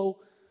say, whoa,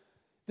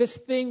 this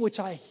thing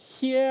which I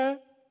hear,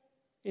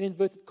 in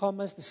inverted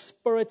commas, the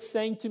Spirit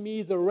saying to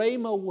me, the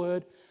Rhema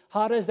word,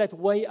 how does that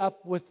weigh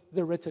up with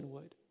the written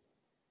word?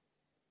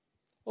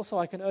 Also,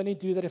 I can only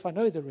do that if I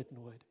know the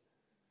written word.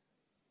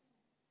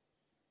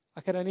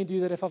 I can only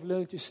do that if I've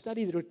learned to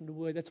study the written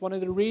word. That's one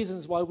of the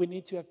reasons why we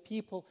need to have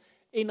people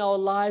in our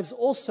lives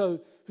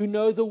also who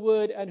know the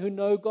word and who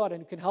know God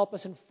and who can help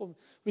us inform.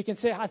 We can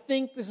say, I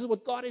think this is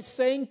what God is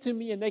saying to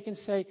me. And they can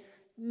say,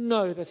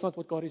 no, that's not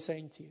what God is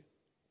saying to you.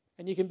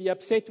 And you can be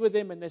upset with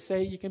them, and they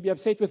say, you can be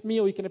upset with me,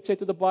 or you can be upset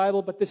with the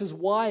Bible, but this is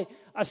why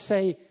I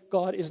say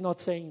God is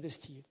not saying this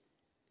to you.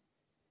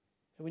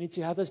 And we need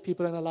to have those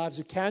people in our lives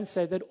who can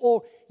say that,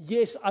 or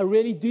yes, I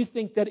really do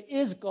think that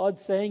is God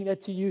saying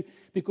that to you,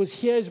 because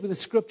here's with a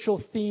scriptural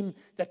theme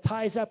that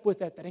ties up with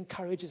that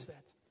encourages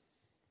that.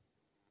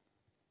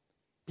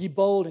 Be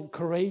bold and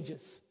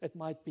courageous, it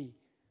might be.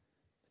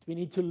 But we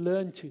need to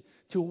learn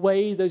to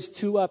weigh those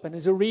two up. And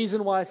there's a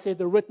reason why I said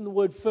the written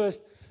word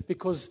first,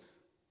 because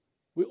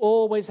we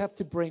always have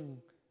to bring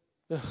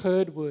the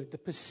heard word, the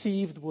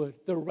perceived word,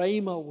 the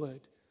rhema word,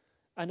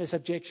 under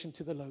subjection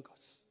to the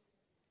Logos.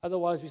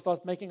 Otherwise, we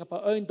start making up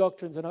our own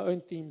doctrines and our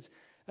own themes,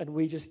 and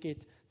we just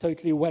get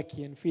totally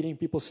wacky and feeding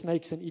people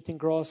snakes and eating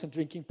grass and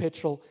drinking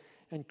petrol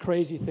and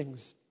crazy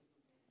things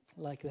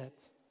like that.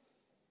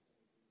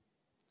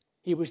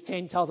 Hebrews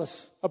 10 tells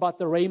us about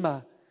the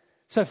rhema.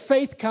 So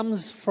faith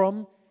comes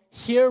from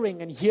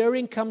hearing, and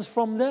hearing comes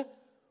from the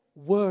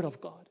Word of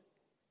God.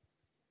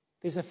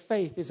 There's a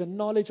faith, there's a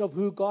knowledge of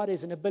who God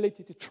is, an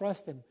ability to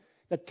trust Him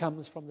that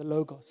comes from the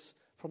Logos,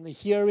 from the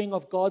hearing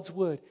of God's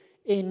Word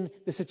in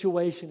the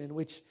situation in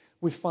which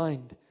we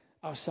find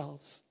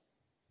ourselves.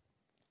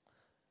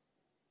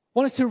 I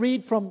want us to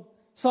read from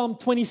Psalm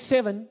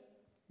 27.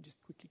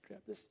 Just quickly grab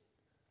this.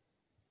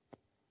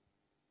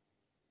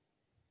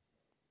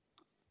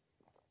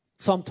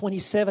 Psalm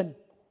 27.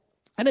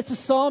 And it's a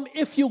psalm,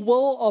 if you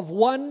will, of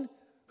one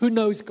who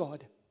knows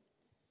God.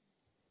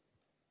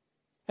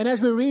 And as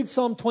we read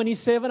Psalm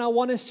 27, I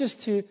want us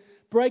just to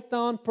break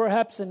down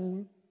perhaps,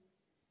 and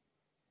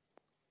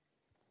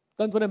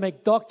don't want to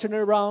make doctrine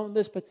around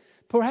this, but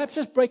perhaps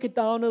just break it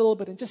down a little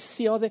bit and just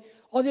see, are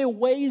there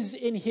ways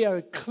in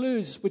here,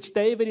 clues, which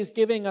David is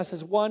giving us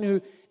as one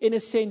who, in a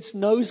sense,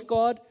 knows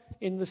God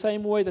in the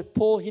same way that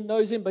Paul, he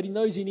knows Him, but he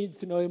knows he needs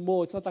to know Him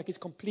more. It's not like he's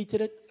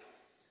completed it,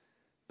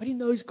 but he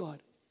knows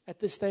God at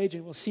this stage,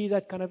 and we'll see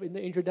that kind of in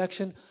the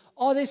introduction.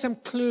 Are there some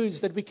clues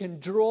that we can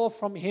draw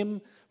from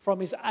Him, from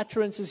His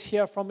utterances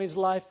here, from His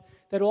life,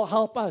 that will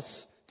help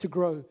us to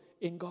grow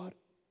in God?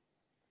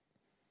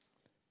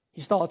 He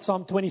starts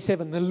Psalm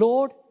 27. The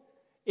Lord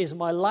is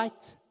my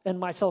light and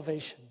my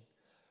salvation.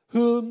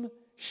 Whom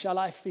shall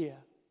I fear?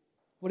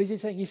 What is he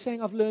saying? He's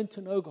saying, I've learned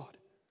to know God.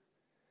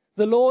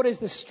 The Lord is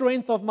the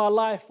strength of my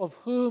life. Of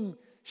whom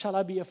shall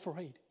I be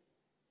afraid?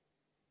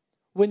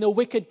 When the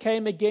wicked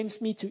came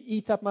against me to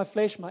eat up my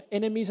flesh, my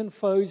enemies and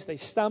foes, they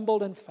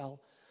stumbled and fell.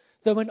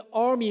 Though an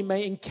army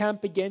may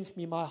encamp against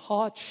me, my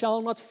heart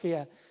shall not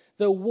fear.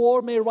 Though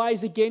war may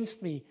rise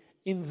against me,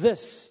 in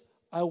this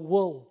I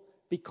will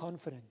be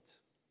confident.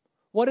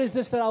 What is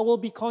this that I will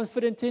be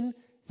confident in?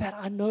 That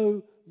I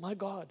know my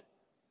God.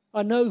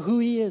 I know who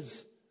He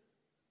is.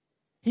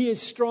 He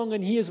is strong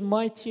and He is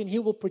mighty and He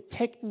will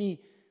protect me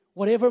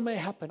whatever may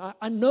happen.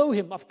 I know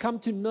Him. I've come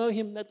to know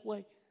Him that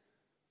way.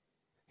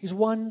 He's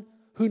one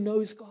who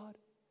knows God.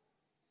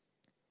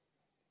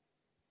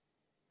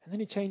 And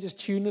then he changes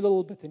tune a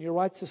little bit and he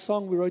writes a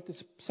song we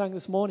sang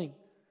this morning.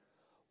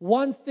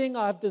 One thing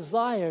I've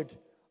desired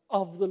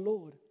of the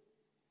Lord,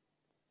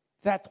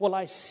 that will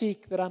I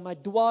seek, that I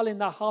might dwell in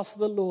the house of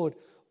the Lord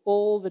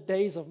all the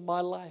days of my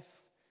life,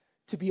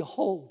 to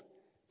behold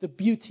the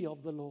beauty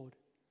of the Lord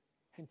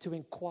and to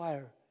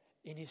inquire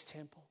in His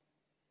temple.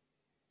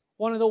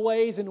 One of the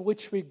ways in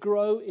which we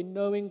grow in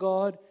knowing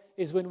God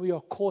is when we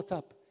are caught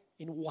up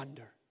in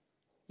wonder.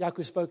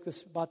 Jaco spoke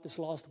about this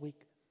last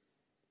week.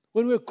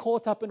 When we're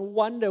caught up in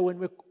wonder, when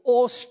we're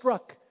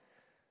awestruck,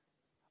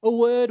 a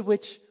word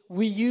which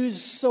we use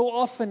so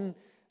often,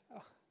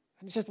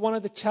 and it's just one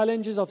of the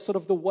challenges of sort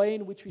of the way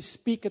in which we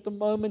speak at the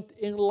moment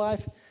in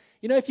life.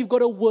 You know, if you've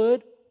got a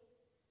word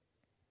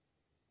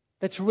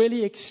that's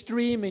really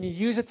extreme and you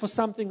use it for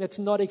something that's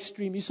not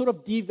extreme, you sort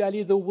of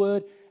devalue the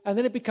word, and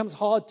then it becomes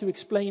hard to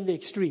explain the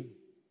extreme.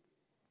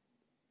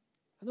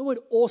 And the word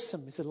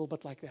awesome is a little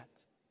bit like that.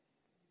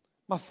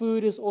 My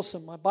food is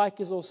awesome. My bike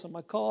is awesome.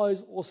 My car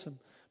is awesome.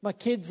 My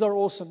kids are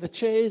awesome. The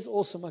chair is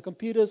awesome. My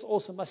computer is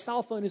awesome. My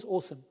cell phone is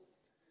awesome.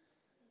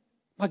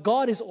 My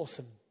God is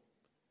awesome.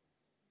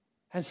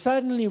 And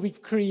suddenly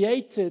we've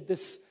created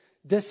this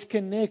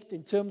disconnect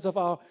in terms of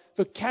our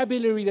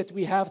vocabulary that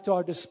we have to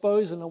our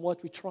disposal and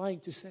what we're trying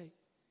to say.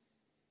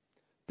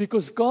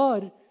 Because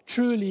God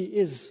truly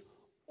is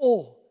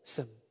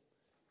awesome.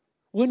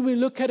 When we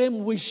look at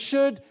Him, we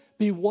should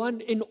be one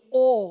in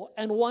awe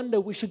and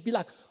wonder. We should be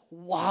like,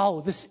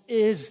 wow, this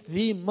is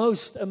the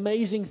most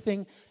amazing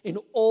thing in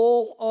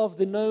all of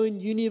the known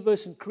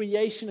universe and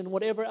creation and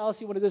whatever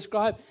else you want to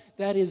describe.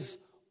 That is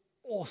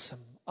awesome.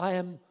 I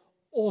am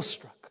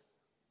awestruck.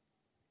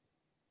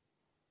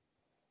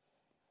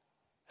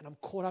 And I'm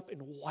caught up in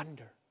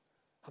wonder.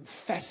 I'm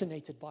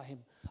fascinated by Him.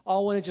 I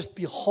want to just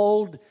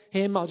behold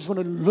Him. I just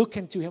want to look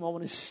into Him. I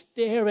want to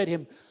stare at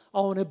Him. I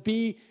want to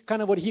be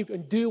kind of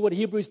and do what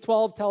Hebrews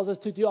 12 tells us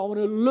to do. I want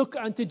to look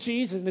unto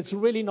Jesus, and it's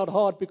really not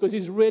hard because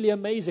He's really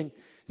amazing,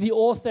 the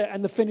author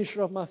and the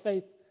finisher of my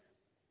faith.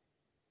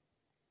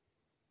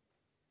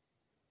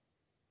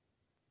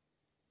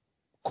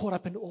 Caught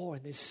up in awe,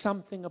 and there's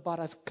something about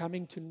us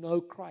coming to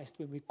know Christ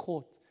when we're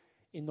caught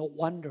in the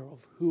wonder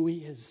of who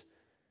He is.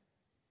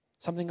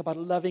 Something about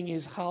loving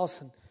His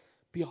house and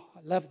I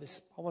love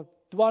this. I want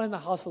to dwell in the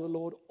house of the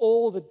Lord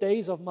all the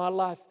days of my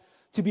life,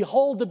 to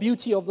behold the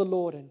beauty of the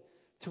Lord and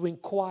to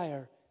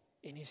inquire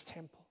in His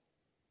temple.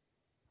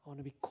 I want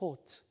to be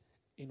caught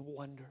in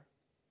wonder.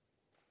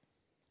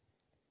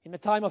 In the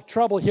time of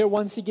trouble, here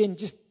once again,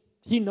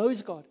 He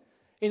knows God.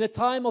 In the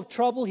time of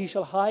trouble, He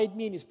shall hide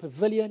me in His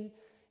pavilion.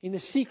 In the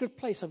secret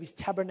place of His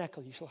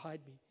tabernacle, He shall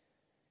hide me.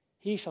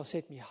 He shall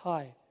set me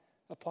high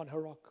upon a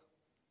rock.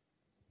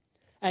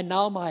 And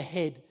now my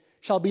head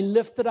shall be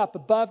lifted up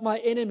above my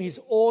enemies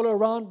all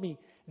around me.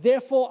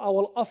 Therefore I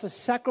will offer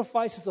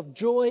sacrifices of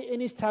joy in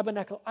his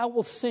tabernacle. I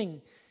will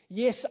sing.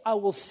 Yes, I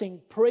will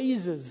sing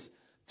praises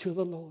to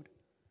the Lord.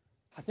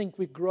 I think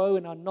we grow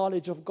in our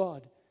knowledge of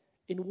God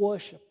in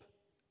worship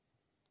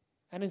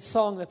and in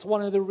song. That's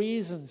one of the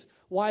reasons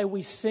why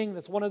we sing.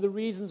 That's one of the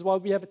reasons why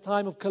we have a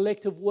time of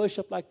collective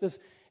worship like this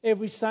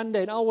every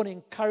Sunday. And I want to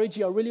encourage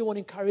you, I really want to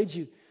encourage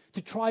you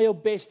to try your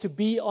best to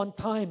be on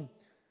time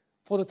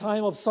for the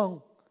time of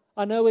song.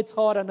 I know it's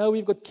hard. I know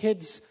we've got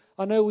kids.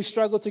 I know we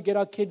struggle to get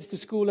our kids to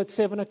school at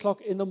 7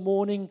 o'clock in the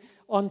morning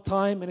on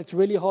time, and it's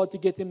really hard to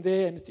get them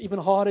there, and it's even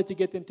harder to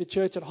get them to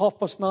church at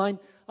 9:30.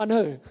 I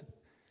know.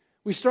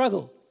 We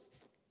struggle.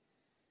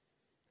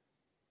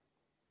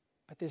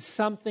 But there's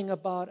something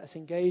about us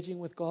engaging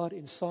with God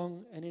in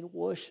song and in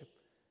worship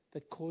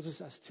that causes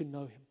us to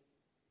know Him.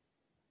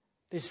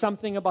 There's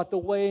something about the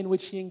way in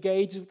which He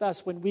engages with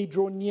us. When we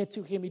draw near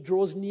to Him, He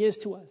draws near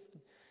to us.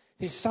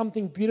 There's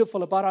something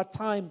beautiful about our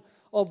time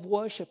of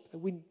worship, that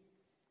we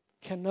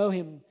can know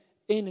Him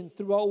in and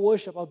through our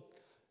worship. I'll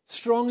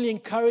strongly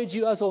encourage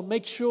you as well.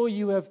 Make sure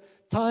you have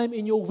time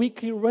in your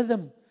weekly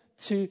rhythm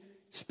to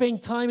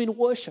spend time in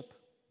worship,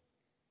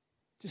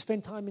 to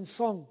spend time in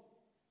song.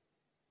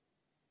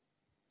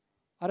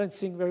 I don't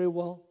sing very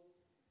well.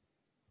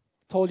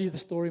 I told you the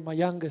story. My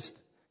youngest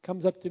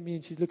comes up to me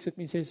and she looks at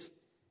me and says,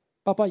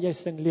 "Papa, jy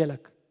sing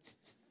lelik."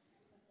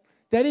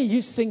 "Daddy,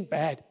 you sing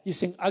bad. You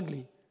sing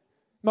ugly."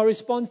 My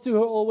response to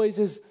her always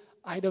is,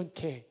 "I don't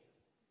care."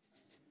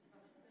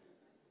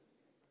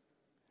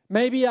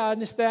 Maybe I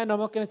understand I'm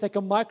not going to take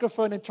a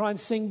microphone and try and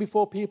sing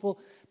before people,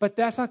 but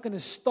that's not going to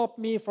stop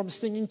me from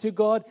singing to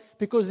God,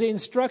 because the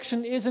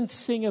instruction isn't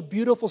sing a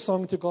beautiful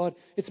song to God,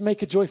 it's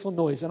make a joyful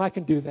noise, and I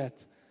can do that.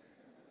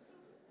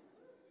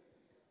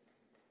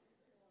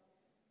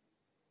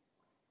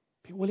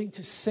 Be willing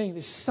to sing.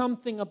 There's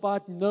something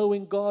about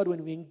knowing God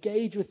when we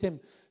engage with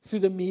Him through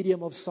the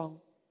medium of song.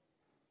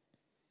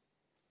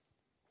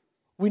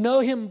 We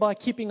know Him by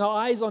keeping our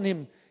eyes on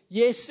Him.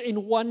 Yes,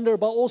 in wonder,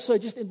 but also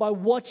just by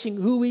watching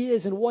who He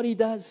is and what He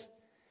does.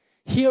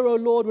 Hear, O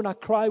Lord, when I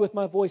cry with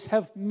my voice.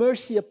 Have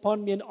mercy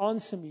upon me and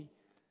answer me.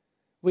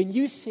 When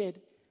you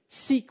said,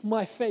 "Seek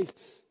my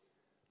face,"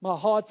 my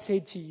heart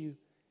said to you,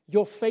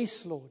 "Your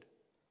face, Lord,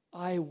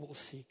 I will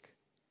seek."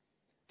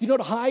 Do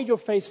not hide your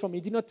face from me.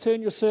 Do not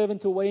turn your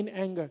servant away in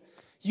anger.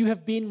 You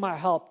have been my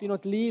help. Do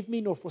not leave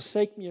me nor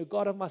forsake me, O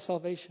God of my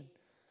salvation.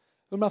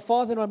 When my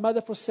father and my mother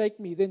forsake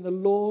me, then the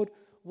Lord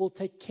will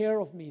take care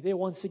of me. There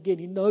once again,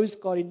 he knows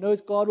God. He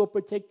knows God will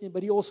protect him,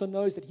 but he also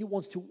knows that he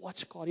wants to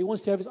watch God. He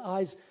wants to have his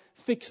eyes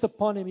fixed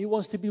upon Him. He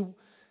wants to be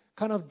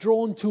kind of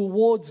drawn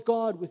towards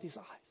God with his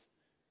eyes,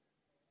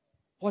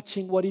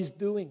 watching what He's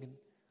doing and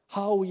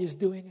how He is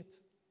doing it.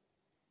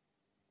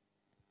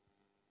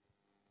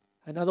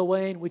 Another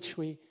way in which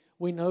we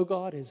know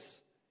God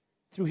is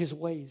through His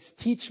ways.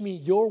 Teach me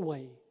your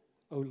way,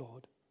 O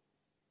Lord.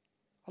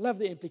 I love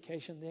the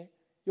implication there.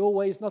 Your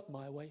way is not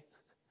my way.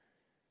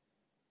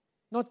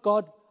 Not,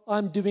 God,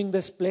 I'm doing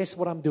this, bless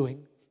what I'm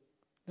doing.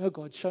 No,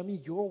 God, show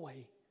me your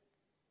way,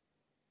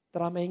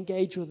 that I may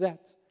engage with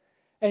that.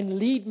 And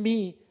lead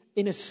me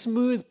in a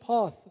smooth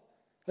path,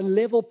 a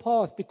level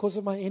path because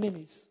of my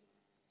enemies.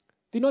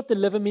 Do not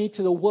deliver me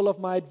to the will of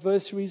my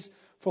adversaries,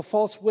 for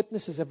false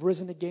witnesses have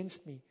risen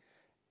against me,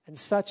 and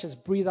such as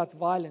breathe out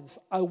violence.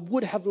 I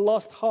would have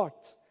lost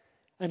heart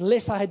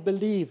unless I had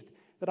believed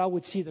that I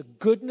would see the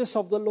goodness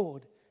of the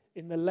Lord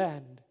in the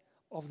land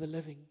of the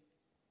living.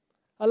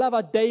 I love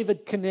how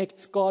David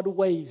connects God's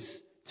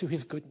ways to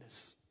His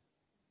goodness.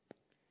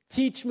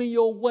 Teach me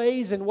your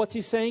ways, and what's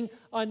he saying?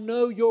 I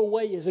know your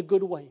way is a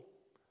good way.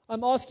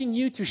 I'm asking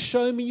you to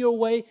show me your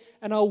way,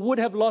 and I would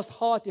have lost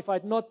heart if I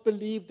had not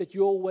believed that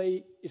your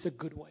way is a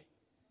good way.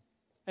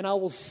 And I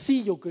will see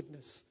your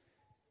goodness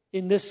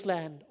in this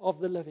land of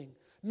the living.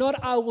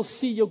 Not I will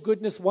see your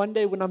goodness one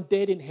day when I'm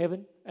dead in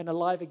heaven and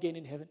alive again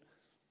in heaven.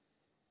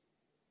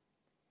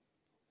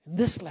 In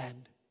this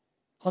land,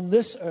 on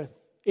this earth,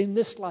 in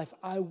this life,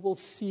 I will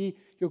see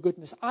your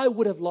goodness. I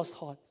would have lost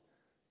heart.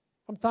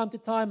 From time to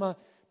time, I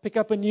pick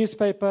up a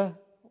newspaper,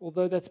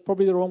 although that's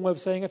probably the wrong way of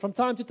saying it. From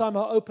time to time,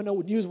 I open a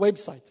news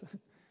website.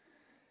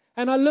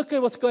 And I look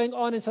at what's going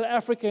on in South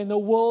Africa, in the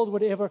world,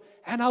 whatever,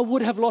 and I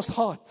would have lost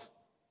heart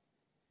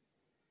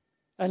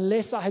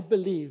unless I had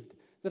believed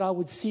that I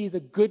would see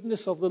the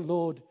goodness of the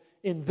Lord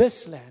in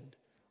this land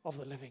of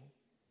the living.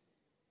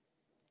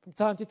 From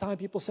time to time,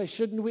 people say,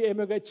 shouldn't we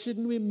emigrate?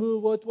 Shouldn't we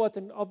move? What?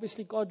 And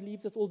obviously, God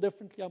leads us all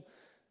differently. I'm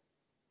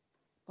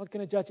not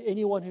going to judge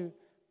anyone who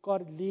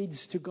God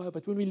leads to go.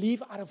 But when we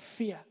leave out of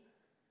fear,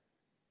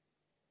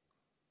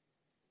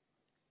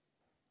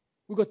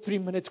 we've got 3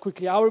 minutes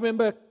quickly. I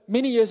remember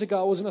many years ago,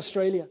 I was in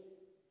Australia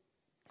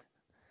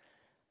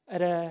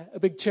at a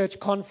big church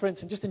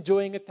conference and just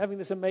enjoying it, having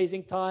this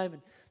amazing time.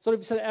 And sort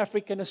of South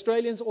African,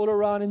 Australians all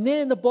around. And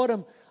there in the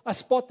bottom, I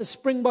spot the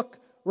Springbok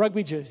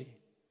rugby jersey.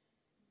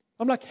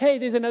 I'm like, hey,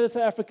 there's another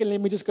South African,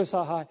 let me just go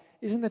say hi.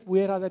 Isn't that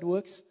weird how that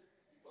works?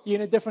 You're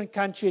in a different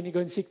country and you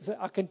go and seek.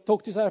 I can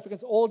talk to South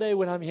Africans all day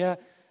when I'm here.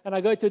 and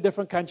I go to a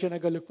different country and I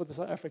go look for the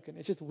South African.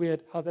 It's just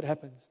weird how that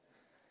happens.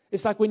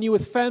 It's like when you're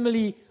with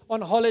family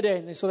on holiday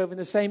and they're sort of in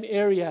the same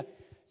area,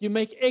 you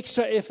make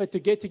extra effort to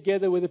get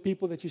together with the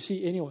people that you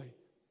see anyway.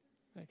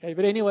 Okay,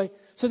 but anyway,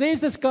 so there's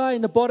this guy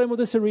in the bottom of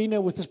this arena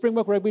with the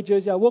Springbok rugby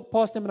jersey. I walk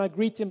past him and I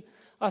greet him.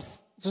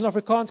 It's an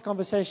Afrikaans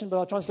conversation, but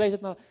I'll translate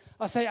it now.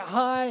 I say,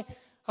 "Hi,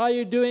 how are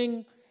you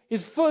doing?"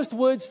 His first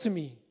words to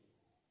me,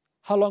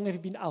 "How long have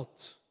you been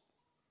out?"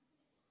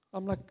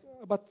 I'm like,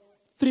 "About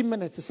 3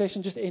 minutes. The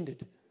session just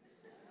ended."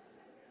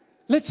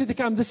 Literally,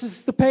 this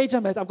is the page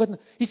I'm at.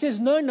 He says,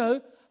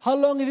 no. How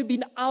long have you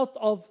been out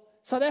of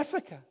South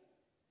Africa?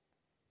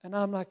 And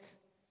I'm like,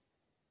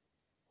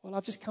 "Well,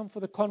 I've just come for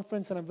the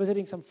conference and I'm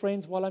visiting some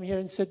friends while I'm here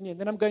in Sydney, and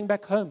then I'm going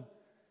back home."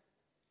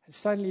 And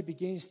suddenly he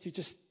begins to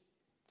just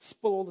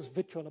spill all this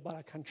vitriol about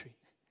our country.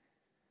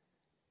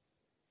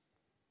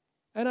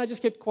 And I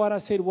just kept quiet. I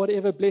said,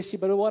 "Whatever, bless you."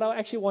 But what I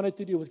actually wanted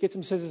to do was get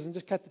some scissors and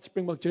just cut the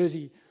Springbok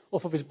jersey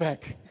off of his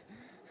back.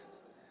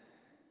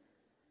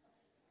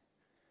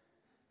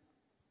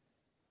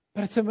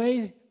 But it's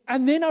amazing.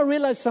 And then I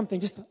realized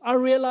something. I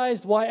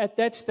realized why at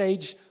that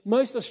stage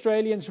most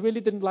Australians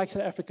really didn't like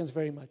South Africans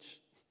very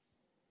much.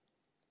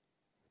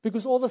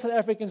 Because all the South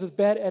Africans with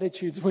bad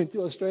attitudes went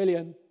to Australia,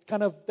 and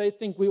they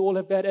think we all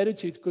have bad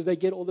attitudes because they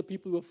get all the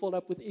people who are filled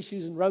up with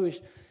issues and rubbish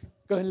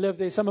go and live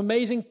there. Some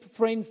amazing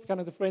friends,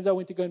 the friends I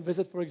went to go and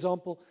visit, for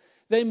example,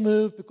 they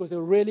moved because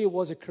there really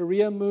was a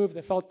career move.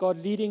 They felt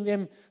God leading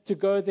them to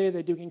go there.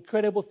 They're doing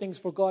incredible things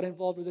for God,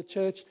 involved with the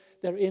church.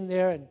 They're in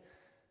there.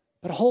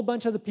 But a whole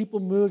bunch of the people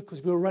moved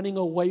because we were running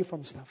away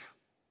from stuff.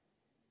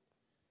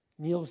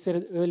 Neil said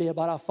it earlier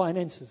about our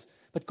finances.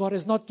 But God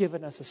has not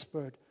given us a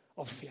spirit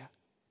of fear.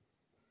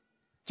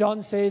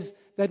 John says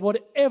that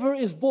whatever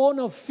is born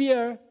of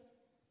fear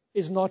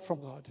is not from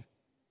God.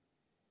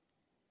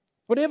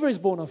 Whatever is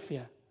born of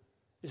fear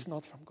is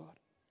not from God.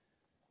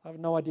 I have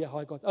no idea how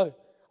I got.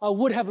 I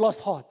would have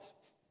lost heart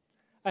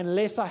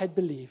unless I had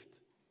believed.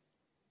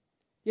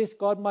 Yes,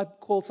 God might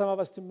call some of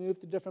us to move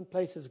to different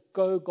places.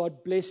 Go,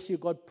 God bless you,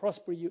 God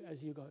prosper you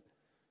as you go.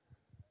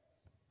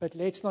 But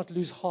let's not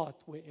lose heart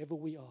wherever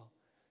we are.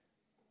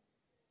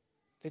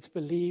 Let's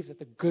believe that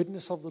the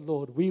goodness of the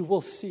Lord we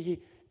will see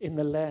in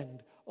the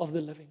land of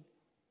the living.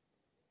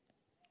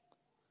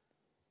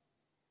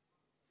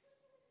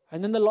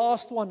 And then the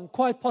last one,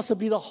 quite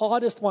possibly the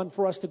hardest one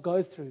for us to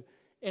go through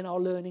in our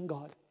learning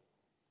God.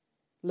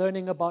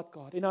 Learning about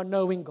God, in our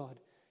knowing God,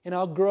 in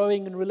our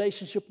growing in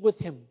relationship with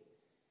Him.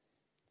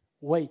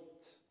 Wait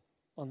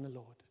on the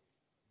Lord.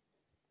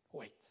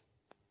 Wait.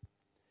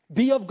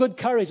 Be of good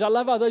courage. I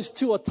love how those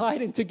two are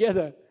tied in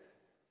together.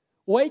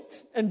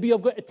 Wait and be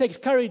of good. It takes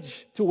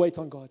courage to wait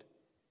on God.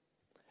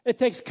 It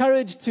takes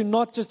courage to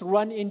not just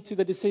run into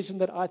the decision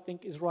that I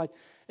think is right.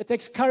 It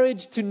takes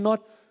courage to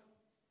not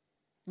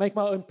make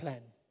my own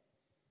plan.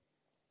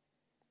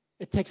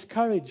 It takes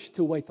courage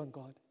to wait on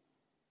God.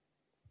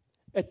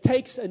 It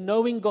takes a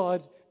knowing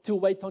God to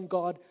wait on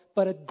God,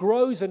 but it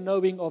grows a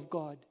knowing of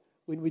God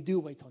when we do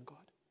wait on God.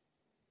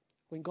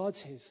 When God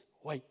says,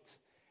 wait.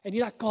 And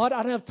you're like, "God,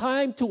 I don't have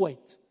time to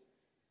wait."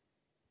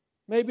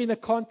 Maybe in the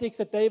context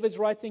that David's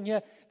writing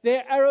here,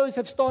 their arrows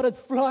have started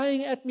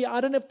flying at me.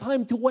 I don't have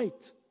time to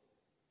wait.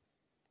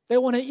 They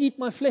want to eat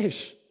my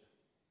flesh. You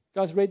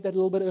guys read that a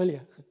little bit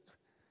earlier.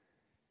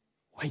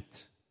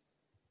 Wait.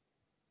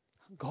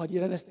 God, you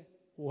don't understand.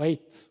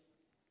 Wait.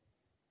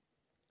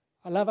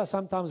 I love how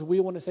sometimes we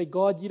want to say,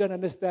 "God, you don't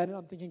understand." And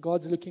I'm thinking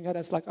God's looking at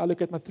us like I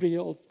look at my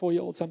 3-year-old,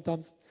 4-year-old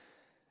sometimes.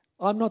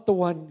 I'm not the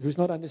one who's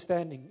not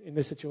understanding in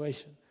this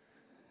situation.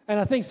 And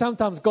I think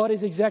sometimes God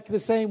is exactly the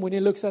same when He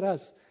looks at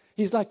us.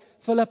 He's like,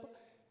 "Phillip,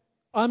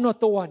 I'm not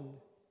the one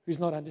who's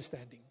not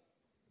understanding.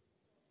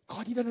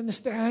 God, you don't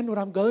understand what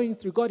I'm going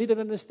through. God, you don't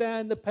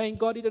understand the pain.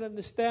 God, you don't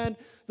understand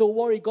the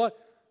worry. God,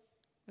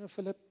 no,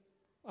 Phillip,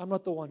 I'm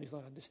not the one who's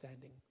not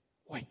understanding.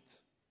 Wait.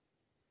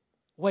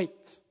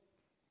 Wait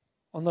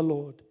on the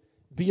Lord.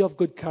 Be of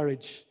good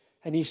courage,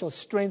 and He shall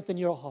strengthen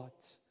your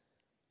heart.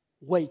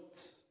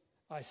 Wait,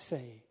 I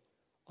say,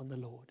 on the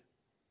Lord."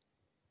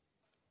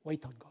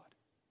 Wait on God.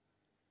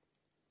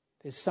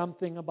 There's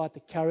something about the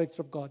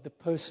character of God, the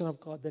person of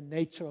God, the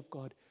nature of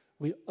God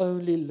we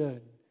only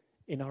learn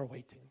in our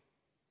waiting.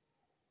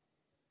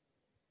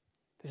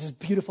 There's this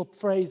beautiful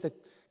phrase that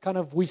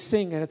we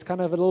sing, and it's a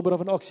little bit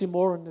of an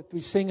oxymoron that we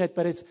sing it,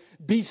 but it's,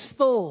 "Be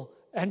still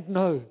and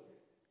know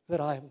that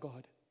I am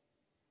God."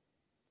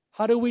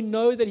 How do we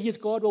know that He is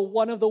God? Well,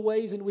 one of the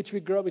ways in which we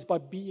grow is by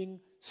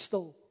being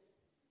still.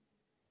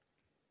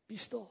 Be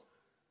still.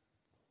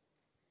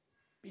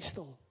 Be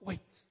still.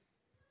 Wait.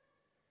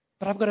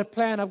 But I've got a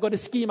plan. I've got a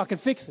scheme. I can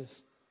fix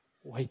this.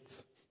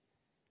 Wait.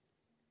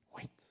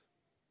 Wait.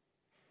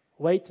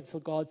 Wait until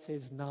God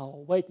says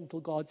now. Wait until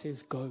God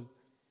says go.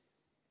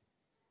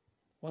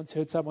 Once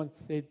heard someone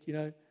said,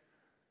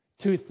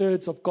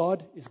 2/3 of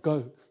God is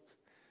go.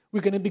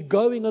 We're going to be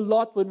going a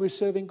lot when we're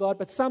serving God,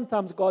 but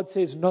sometimes God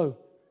says no.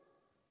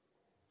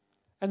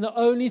 And the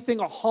only thing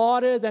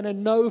harder than a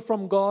no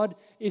from God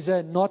is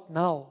a not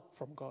now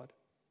from God.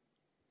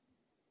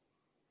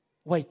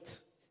 Wait.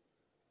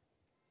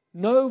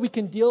 No, we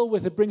can deal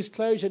with it, brings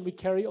closure, and we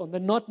carry on. The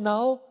not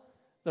now,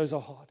 those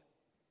are hard.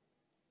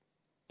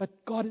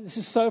 But God, this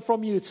is so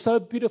from you. It's so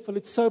beautiful.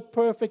 It's so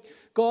perfect.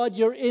 God,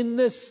 you're in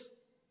this.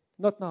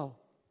 Not now.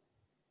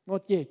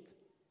 Not yet.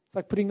 It's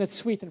like putting that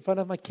sweet in front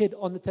of my kid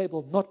on the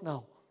table. Not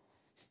now.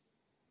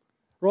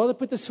 Rather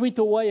put the sweet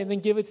away and then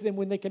give it to them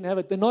when they can have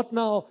it. The not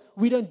now,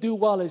 we don't do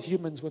well as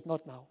humans with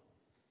not now.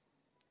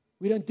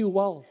 We don't do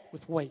well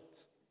with wait.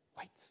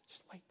 Wait,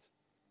 just wait.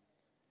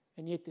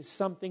 And yet there's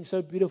something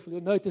so beautiful.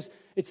 You'll notice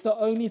it's the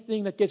only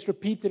thing that gets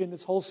repeated in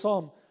this whole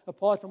psalm,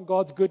 apart from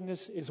God's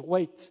goodness, is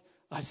wait,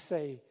 I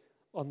say,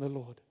 on the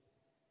Lord.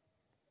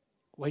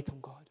 Wait on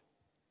God.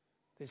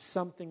 There's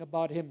something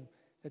about Him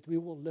that we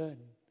will learn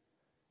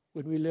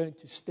when we learn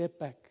to step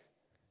back,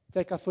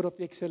 take our foot off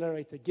the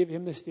accelerator, give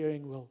Him the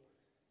steering wheel,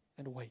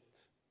 and wait.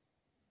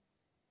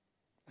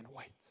 And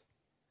wait.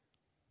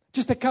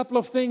 Just a couple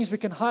of things we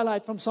can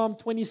highlight from Psalm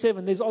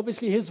 27. There's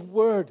obviously His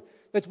word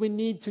that we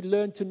need to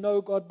learn to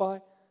know God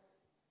by.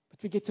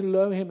 But we get to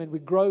know Him and we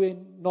grow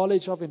in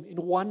knowledge of Him,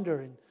 in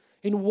wonder,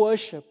 in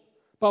worship,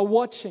 by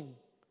watching,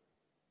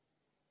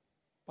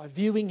 by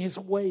viewing His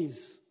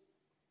ways,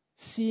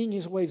 seeing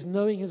His ways,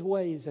 knowing His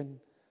ways, and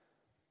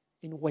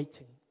in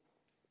waiting.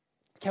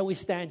 Can we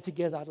stand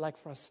together? I'd like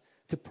for us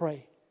to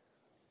pray.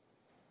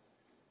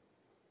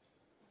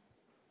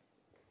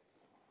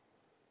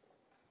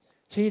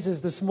 Jesus,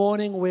 this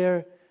morning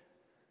we're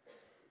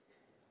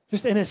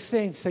just in a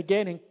sense,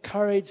 again,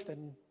 encouraged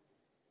and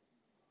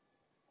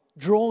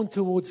drawn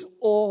towards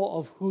awe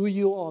of who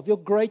you are, of your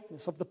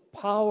greatness, of the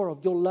power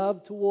of your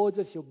love towards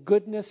us, your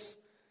goodness.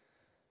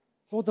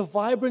 Lord, the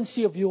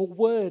vibrancy of your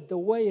word, the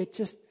way it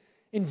just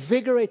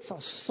invigorates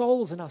our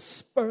souls and our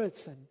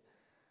spirits, and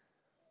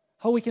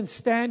how we can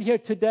stand here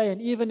today,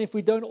 and even if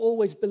we don't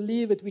always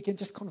believe it, we can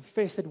just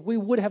confess that we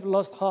would have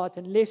lost heart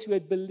unless we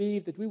had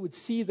believed that we would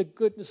see the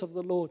goodness of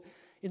the Lord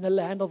in the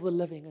land of the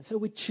living. And so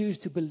we choose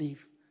to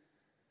believe.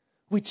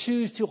 We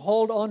choose to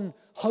hold on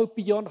hope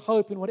beyond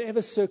hope in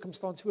whatever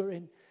circumstance we're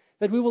in,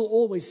 that we will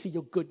always see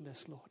your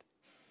goodness, Lord.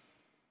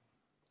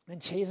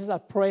 And Jesus, I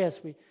pray as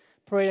we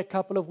prayed a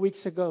couple of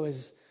weeks ago,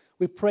 as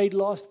we prayed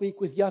last week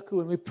with Yaku,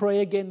 and we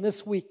pray again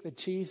this week, that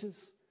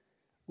Jesus,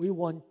 we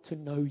want to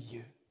know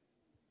you.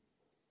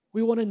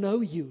 We want to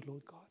know you,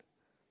 Lord God.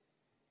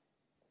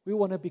 We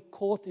want to be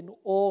caught in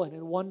awe and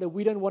in wonder.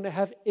 We don't want to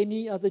have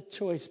any other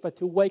choice but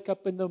to wake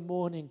up in the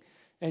morning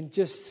and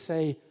just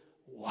say,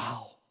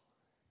 wow,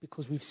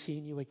 because we've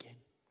seen you again.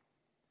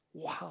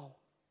 Wow.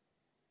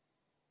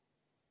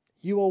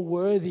 You are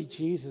worthy,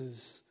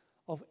 Jesus,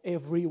 of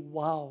every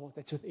wow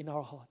that's within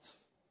our hearts.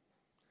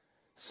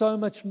 So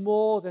much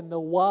more than the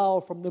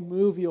wow from the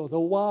movie or the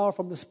wow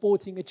from the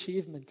sporting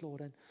achievement,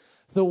 Lord, and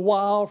the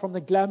wow from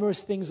the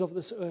glamorous things of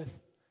this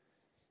earth.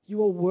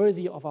 You are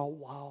worthy of our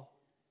wow.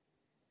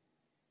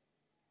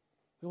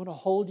 We want to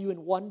hold you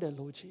in wonder,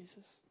 Lord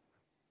Jesus.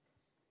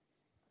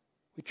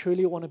 We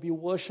truly want to be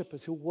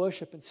worshipers who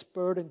worship in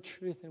spirit and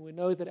truth. And we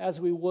know that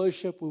as we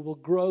worship, we will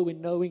grow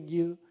in knowing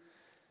you.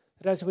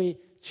 That as we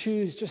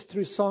choose just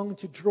through song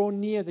to draw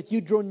near, that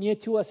you draw near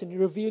to us and you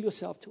reveal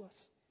yourself to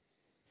us.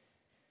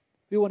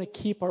 We want to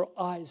keep our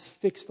eyes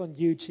fixed on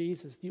you,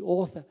 Jesus, the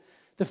author,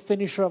 the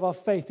finisher of our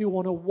faith. We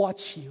want to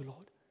watch you,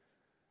 Lord.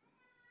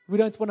 We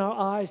don't want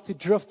our eyes to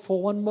drift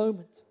for one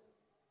moment.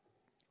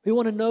 We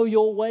want to know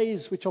your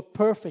ways, which are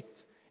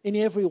perfect in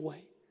every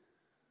way.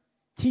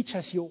 Teach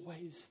us your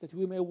ways that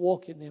we may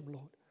walk in them,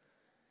 Lord.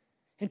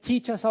 And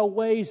teach us our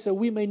ways so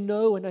we may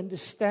know and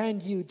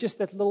understand you just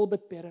that little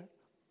bit better.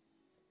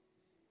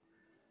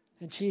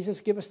 And Jesus,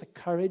 give us the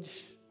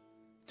courage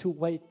to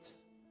wait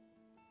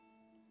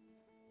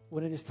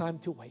when it is time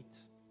to wait.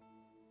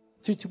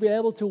 To be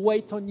able to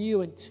wait on you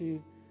and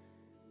to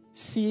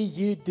see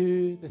you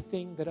do the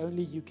thing that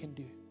only you can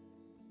do.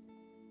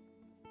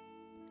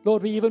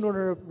 Lord, we even want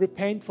to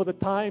repent for the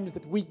times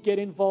that we get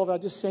involved. I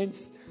just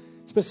sense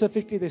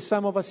specifically there's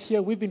some of us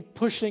here, we've been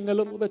pushing a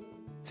little bit.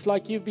 It's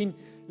like you've been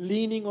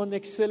leaning on the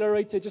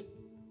accelerator. Just,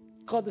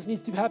 God, this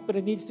needs to happen.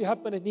 It needs to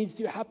happen. It needs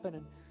to happen.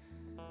 And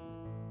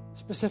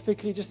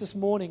specifically just this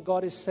morning,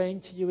 God is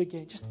saying to you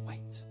again, just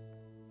wait.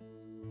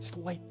 Just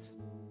wait.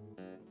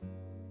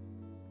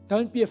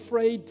 Don't be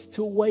afraid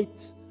to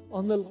wait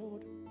on the Lord.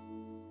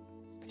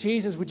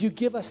 Jesus, would you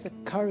give us the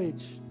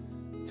courage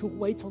to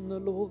wait on the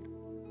Lord?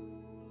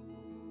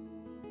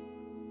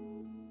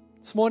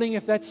 This morning,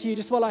 if that's you,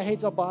 just while our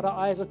heads are bowed, our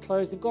eyes are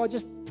closed, and God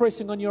just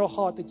pressing on your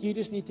heart that you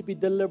just need to be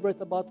deliberate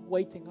about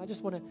waiting. I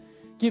just want to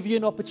give you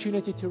an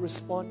opportunity to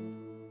respond.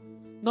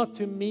 Not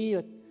to me,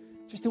 but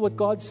just to what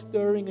God's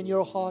stirring in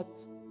your heart.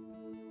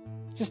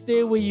 Just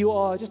there where you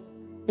are, just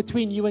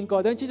between you and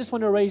God. Don't you just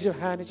want to raise your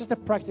hand? It's just a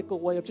practical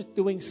way of just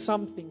doing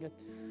something that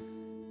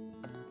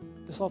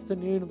this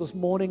afternoon or this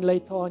morning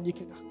later on, you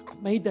can,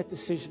 I've made that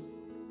decision.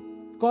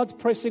 God's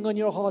pressing on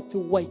your heart to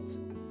wait.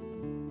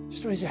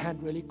 Just raise your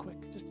hand really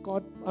quick. Just,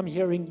 God, I'm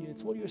hearing you.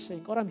 It's what you're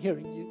saying. God, I'm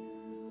hearing you.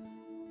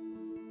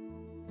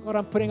 God,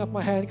 I'm putting up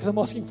my hand because I'm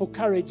asking for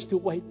courage to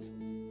wait.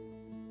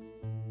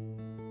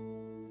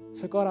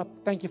 So God, I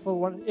thank you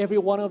for every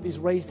one of these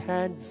raised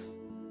hands.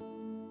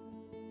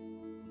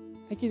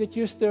 Thank you that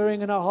you're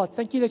stirring in our heart.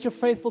 Thank you that you're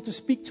faithful to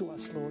speak to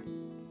us, Lord.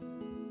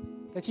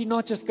 That you're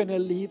not just going to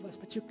leave us,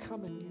 but you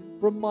come and you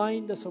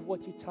remind us of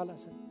what you tell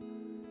us. And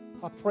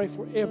I pray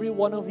for every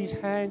one of these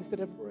hands that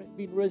have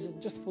been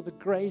risen, just for the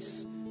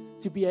grace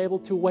to be able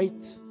to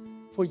wait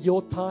for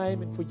your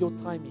time and for your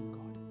timing,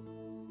 God.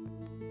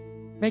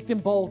 Make them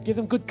bold. Give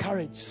them good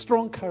courage,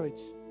 strong courage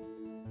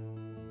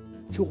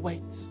to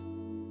wait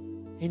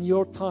in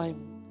your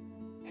time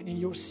and in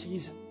your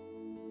season.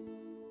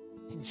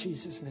 In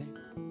Jesus' name.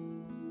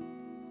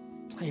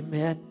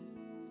 Amen.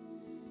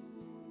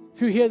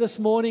 If you're here this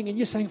morning and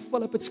you're saying,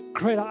 Phillip, it's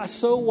great. I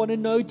so want to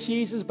know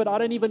Jesus, but I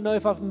don't even know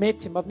if I've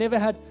met him. I've never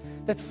had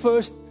that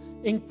first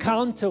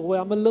encounter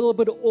where I'm a little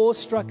bit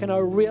awestruck and I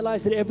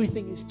realize that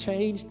everything has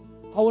changed.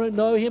 I want to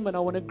know him and I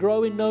want to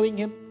grow in knowing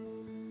him.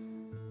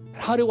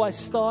 How do I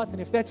start?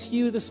 And if that's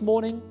you this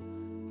morning,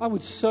 I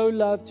would so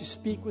love to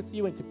speak with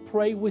you and to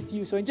pray with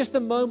you. So in just a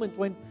moment,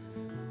 when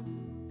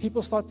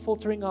people start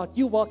filtering out,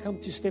 you're welcome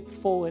to step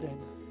forward and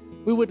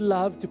we would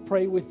love to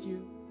pray with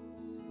you.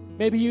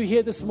 Maybe you're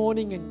here this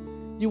morning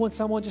and you want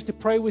someone just to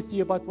pray with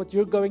you about what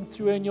you're going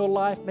through in your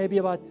life, maybe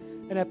about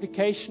an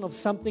application of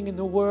something in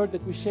the Word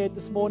that we shared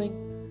this morning.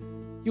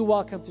 You're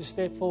welcome to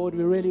step forward.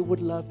 We really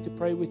would love to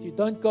pray with you.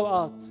 Don't go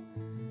out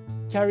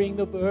carrying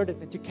the burden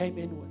that you came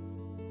in with.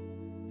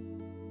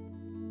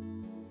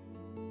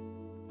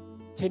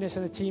 Tennis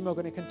and the team are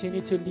going to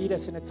continue to lead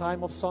us in a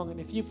time of song. And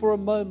if you for a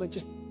moment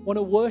just want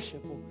to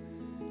worship or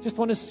just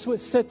want to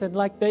sit and,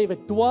 like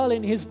David, dwell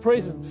in his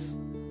presence.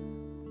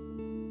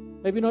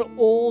 Maybe not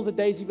all the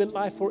days of your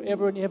life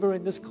forever and ever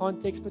in this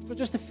context, but for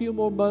just a few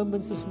more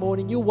moments this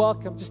morning, you're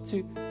welcome just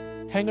to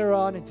hang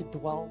around and to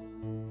dwell.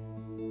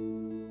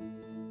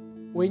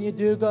 When you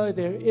do go,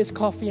 there is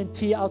coffee and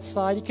tea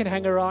outside. You can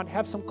hang around,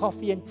 have some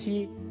coffee and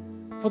tea.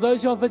 For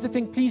those who are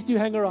visiting, please do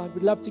hang around.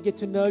 We'd love to get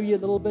to know you a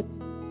little bit.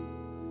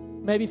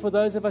 Maybe for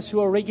those of us who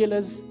are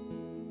regulars,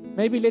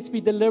 maybe let's be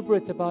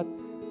deliberate about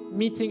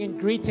meeting and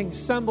greeting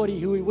somebody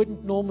who we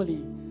wouldn't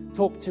normally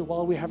talk to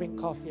while we're having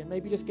coffee, and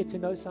maybe just get to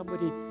know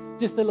somebody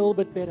just a little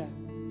bit better.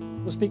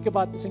 We'll speak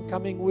about this in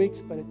coming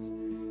weeks, but it's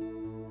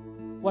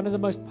one of the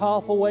most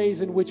powerful ways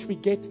in which we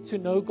get to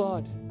know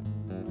God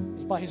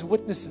is by his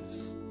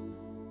witnesses,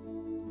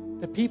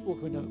 the people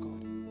who know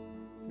God.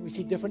 And we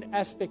see different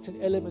aspects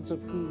and elements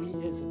of who he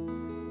is.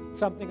 And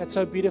something that's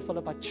so beautiful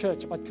about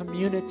church, about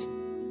community.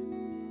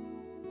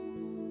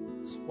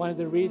 It's one of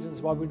the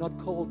reasons why we're not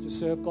called to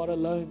serve God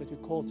alone, but we're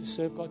called to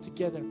serve God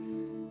together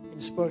in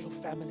spiritual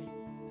family.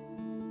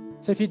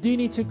 So if you do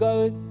need to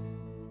go,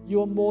 you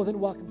are more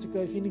than welcome to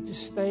go. If you need to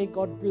stay,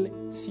 God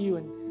bless you,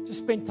 and just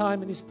spend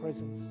time in his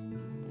presence.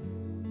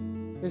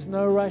 There's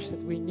no rush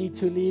that we need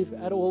to leave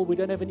at all. We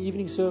don't have an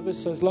evening service,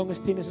 so as long as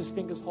Tina's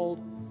fingers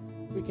hold,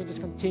 we can just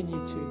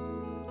continue to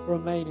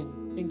remain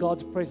in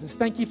God's presence.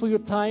 Thank you for your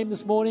time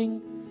this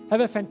morning.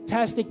 Have a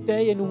fantastic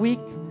day and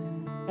week.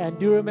 And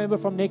do remember,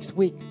 from next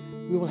week,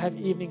 we will have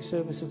evening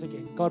services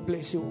again. God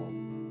bless you all.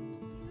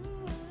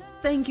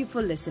 Thank you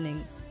for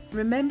listening.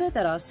 Remember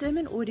that our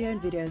sermon audio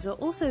and videos are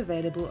also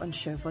available on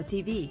Shofar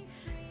TV.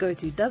 Go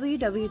to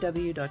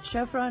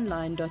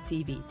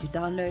www.shofaronline.tv to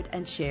download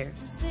and share.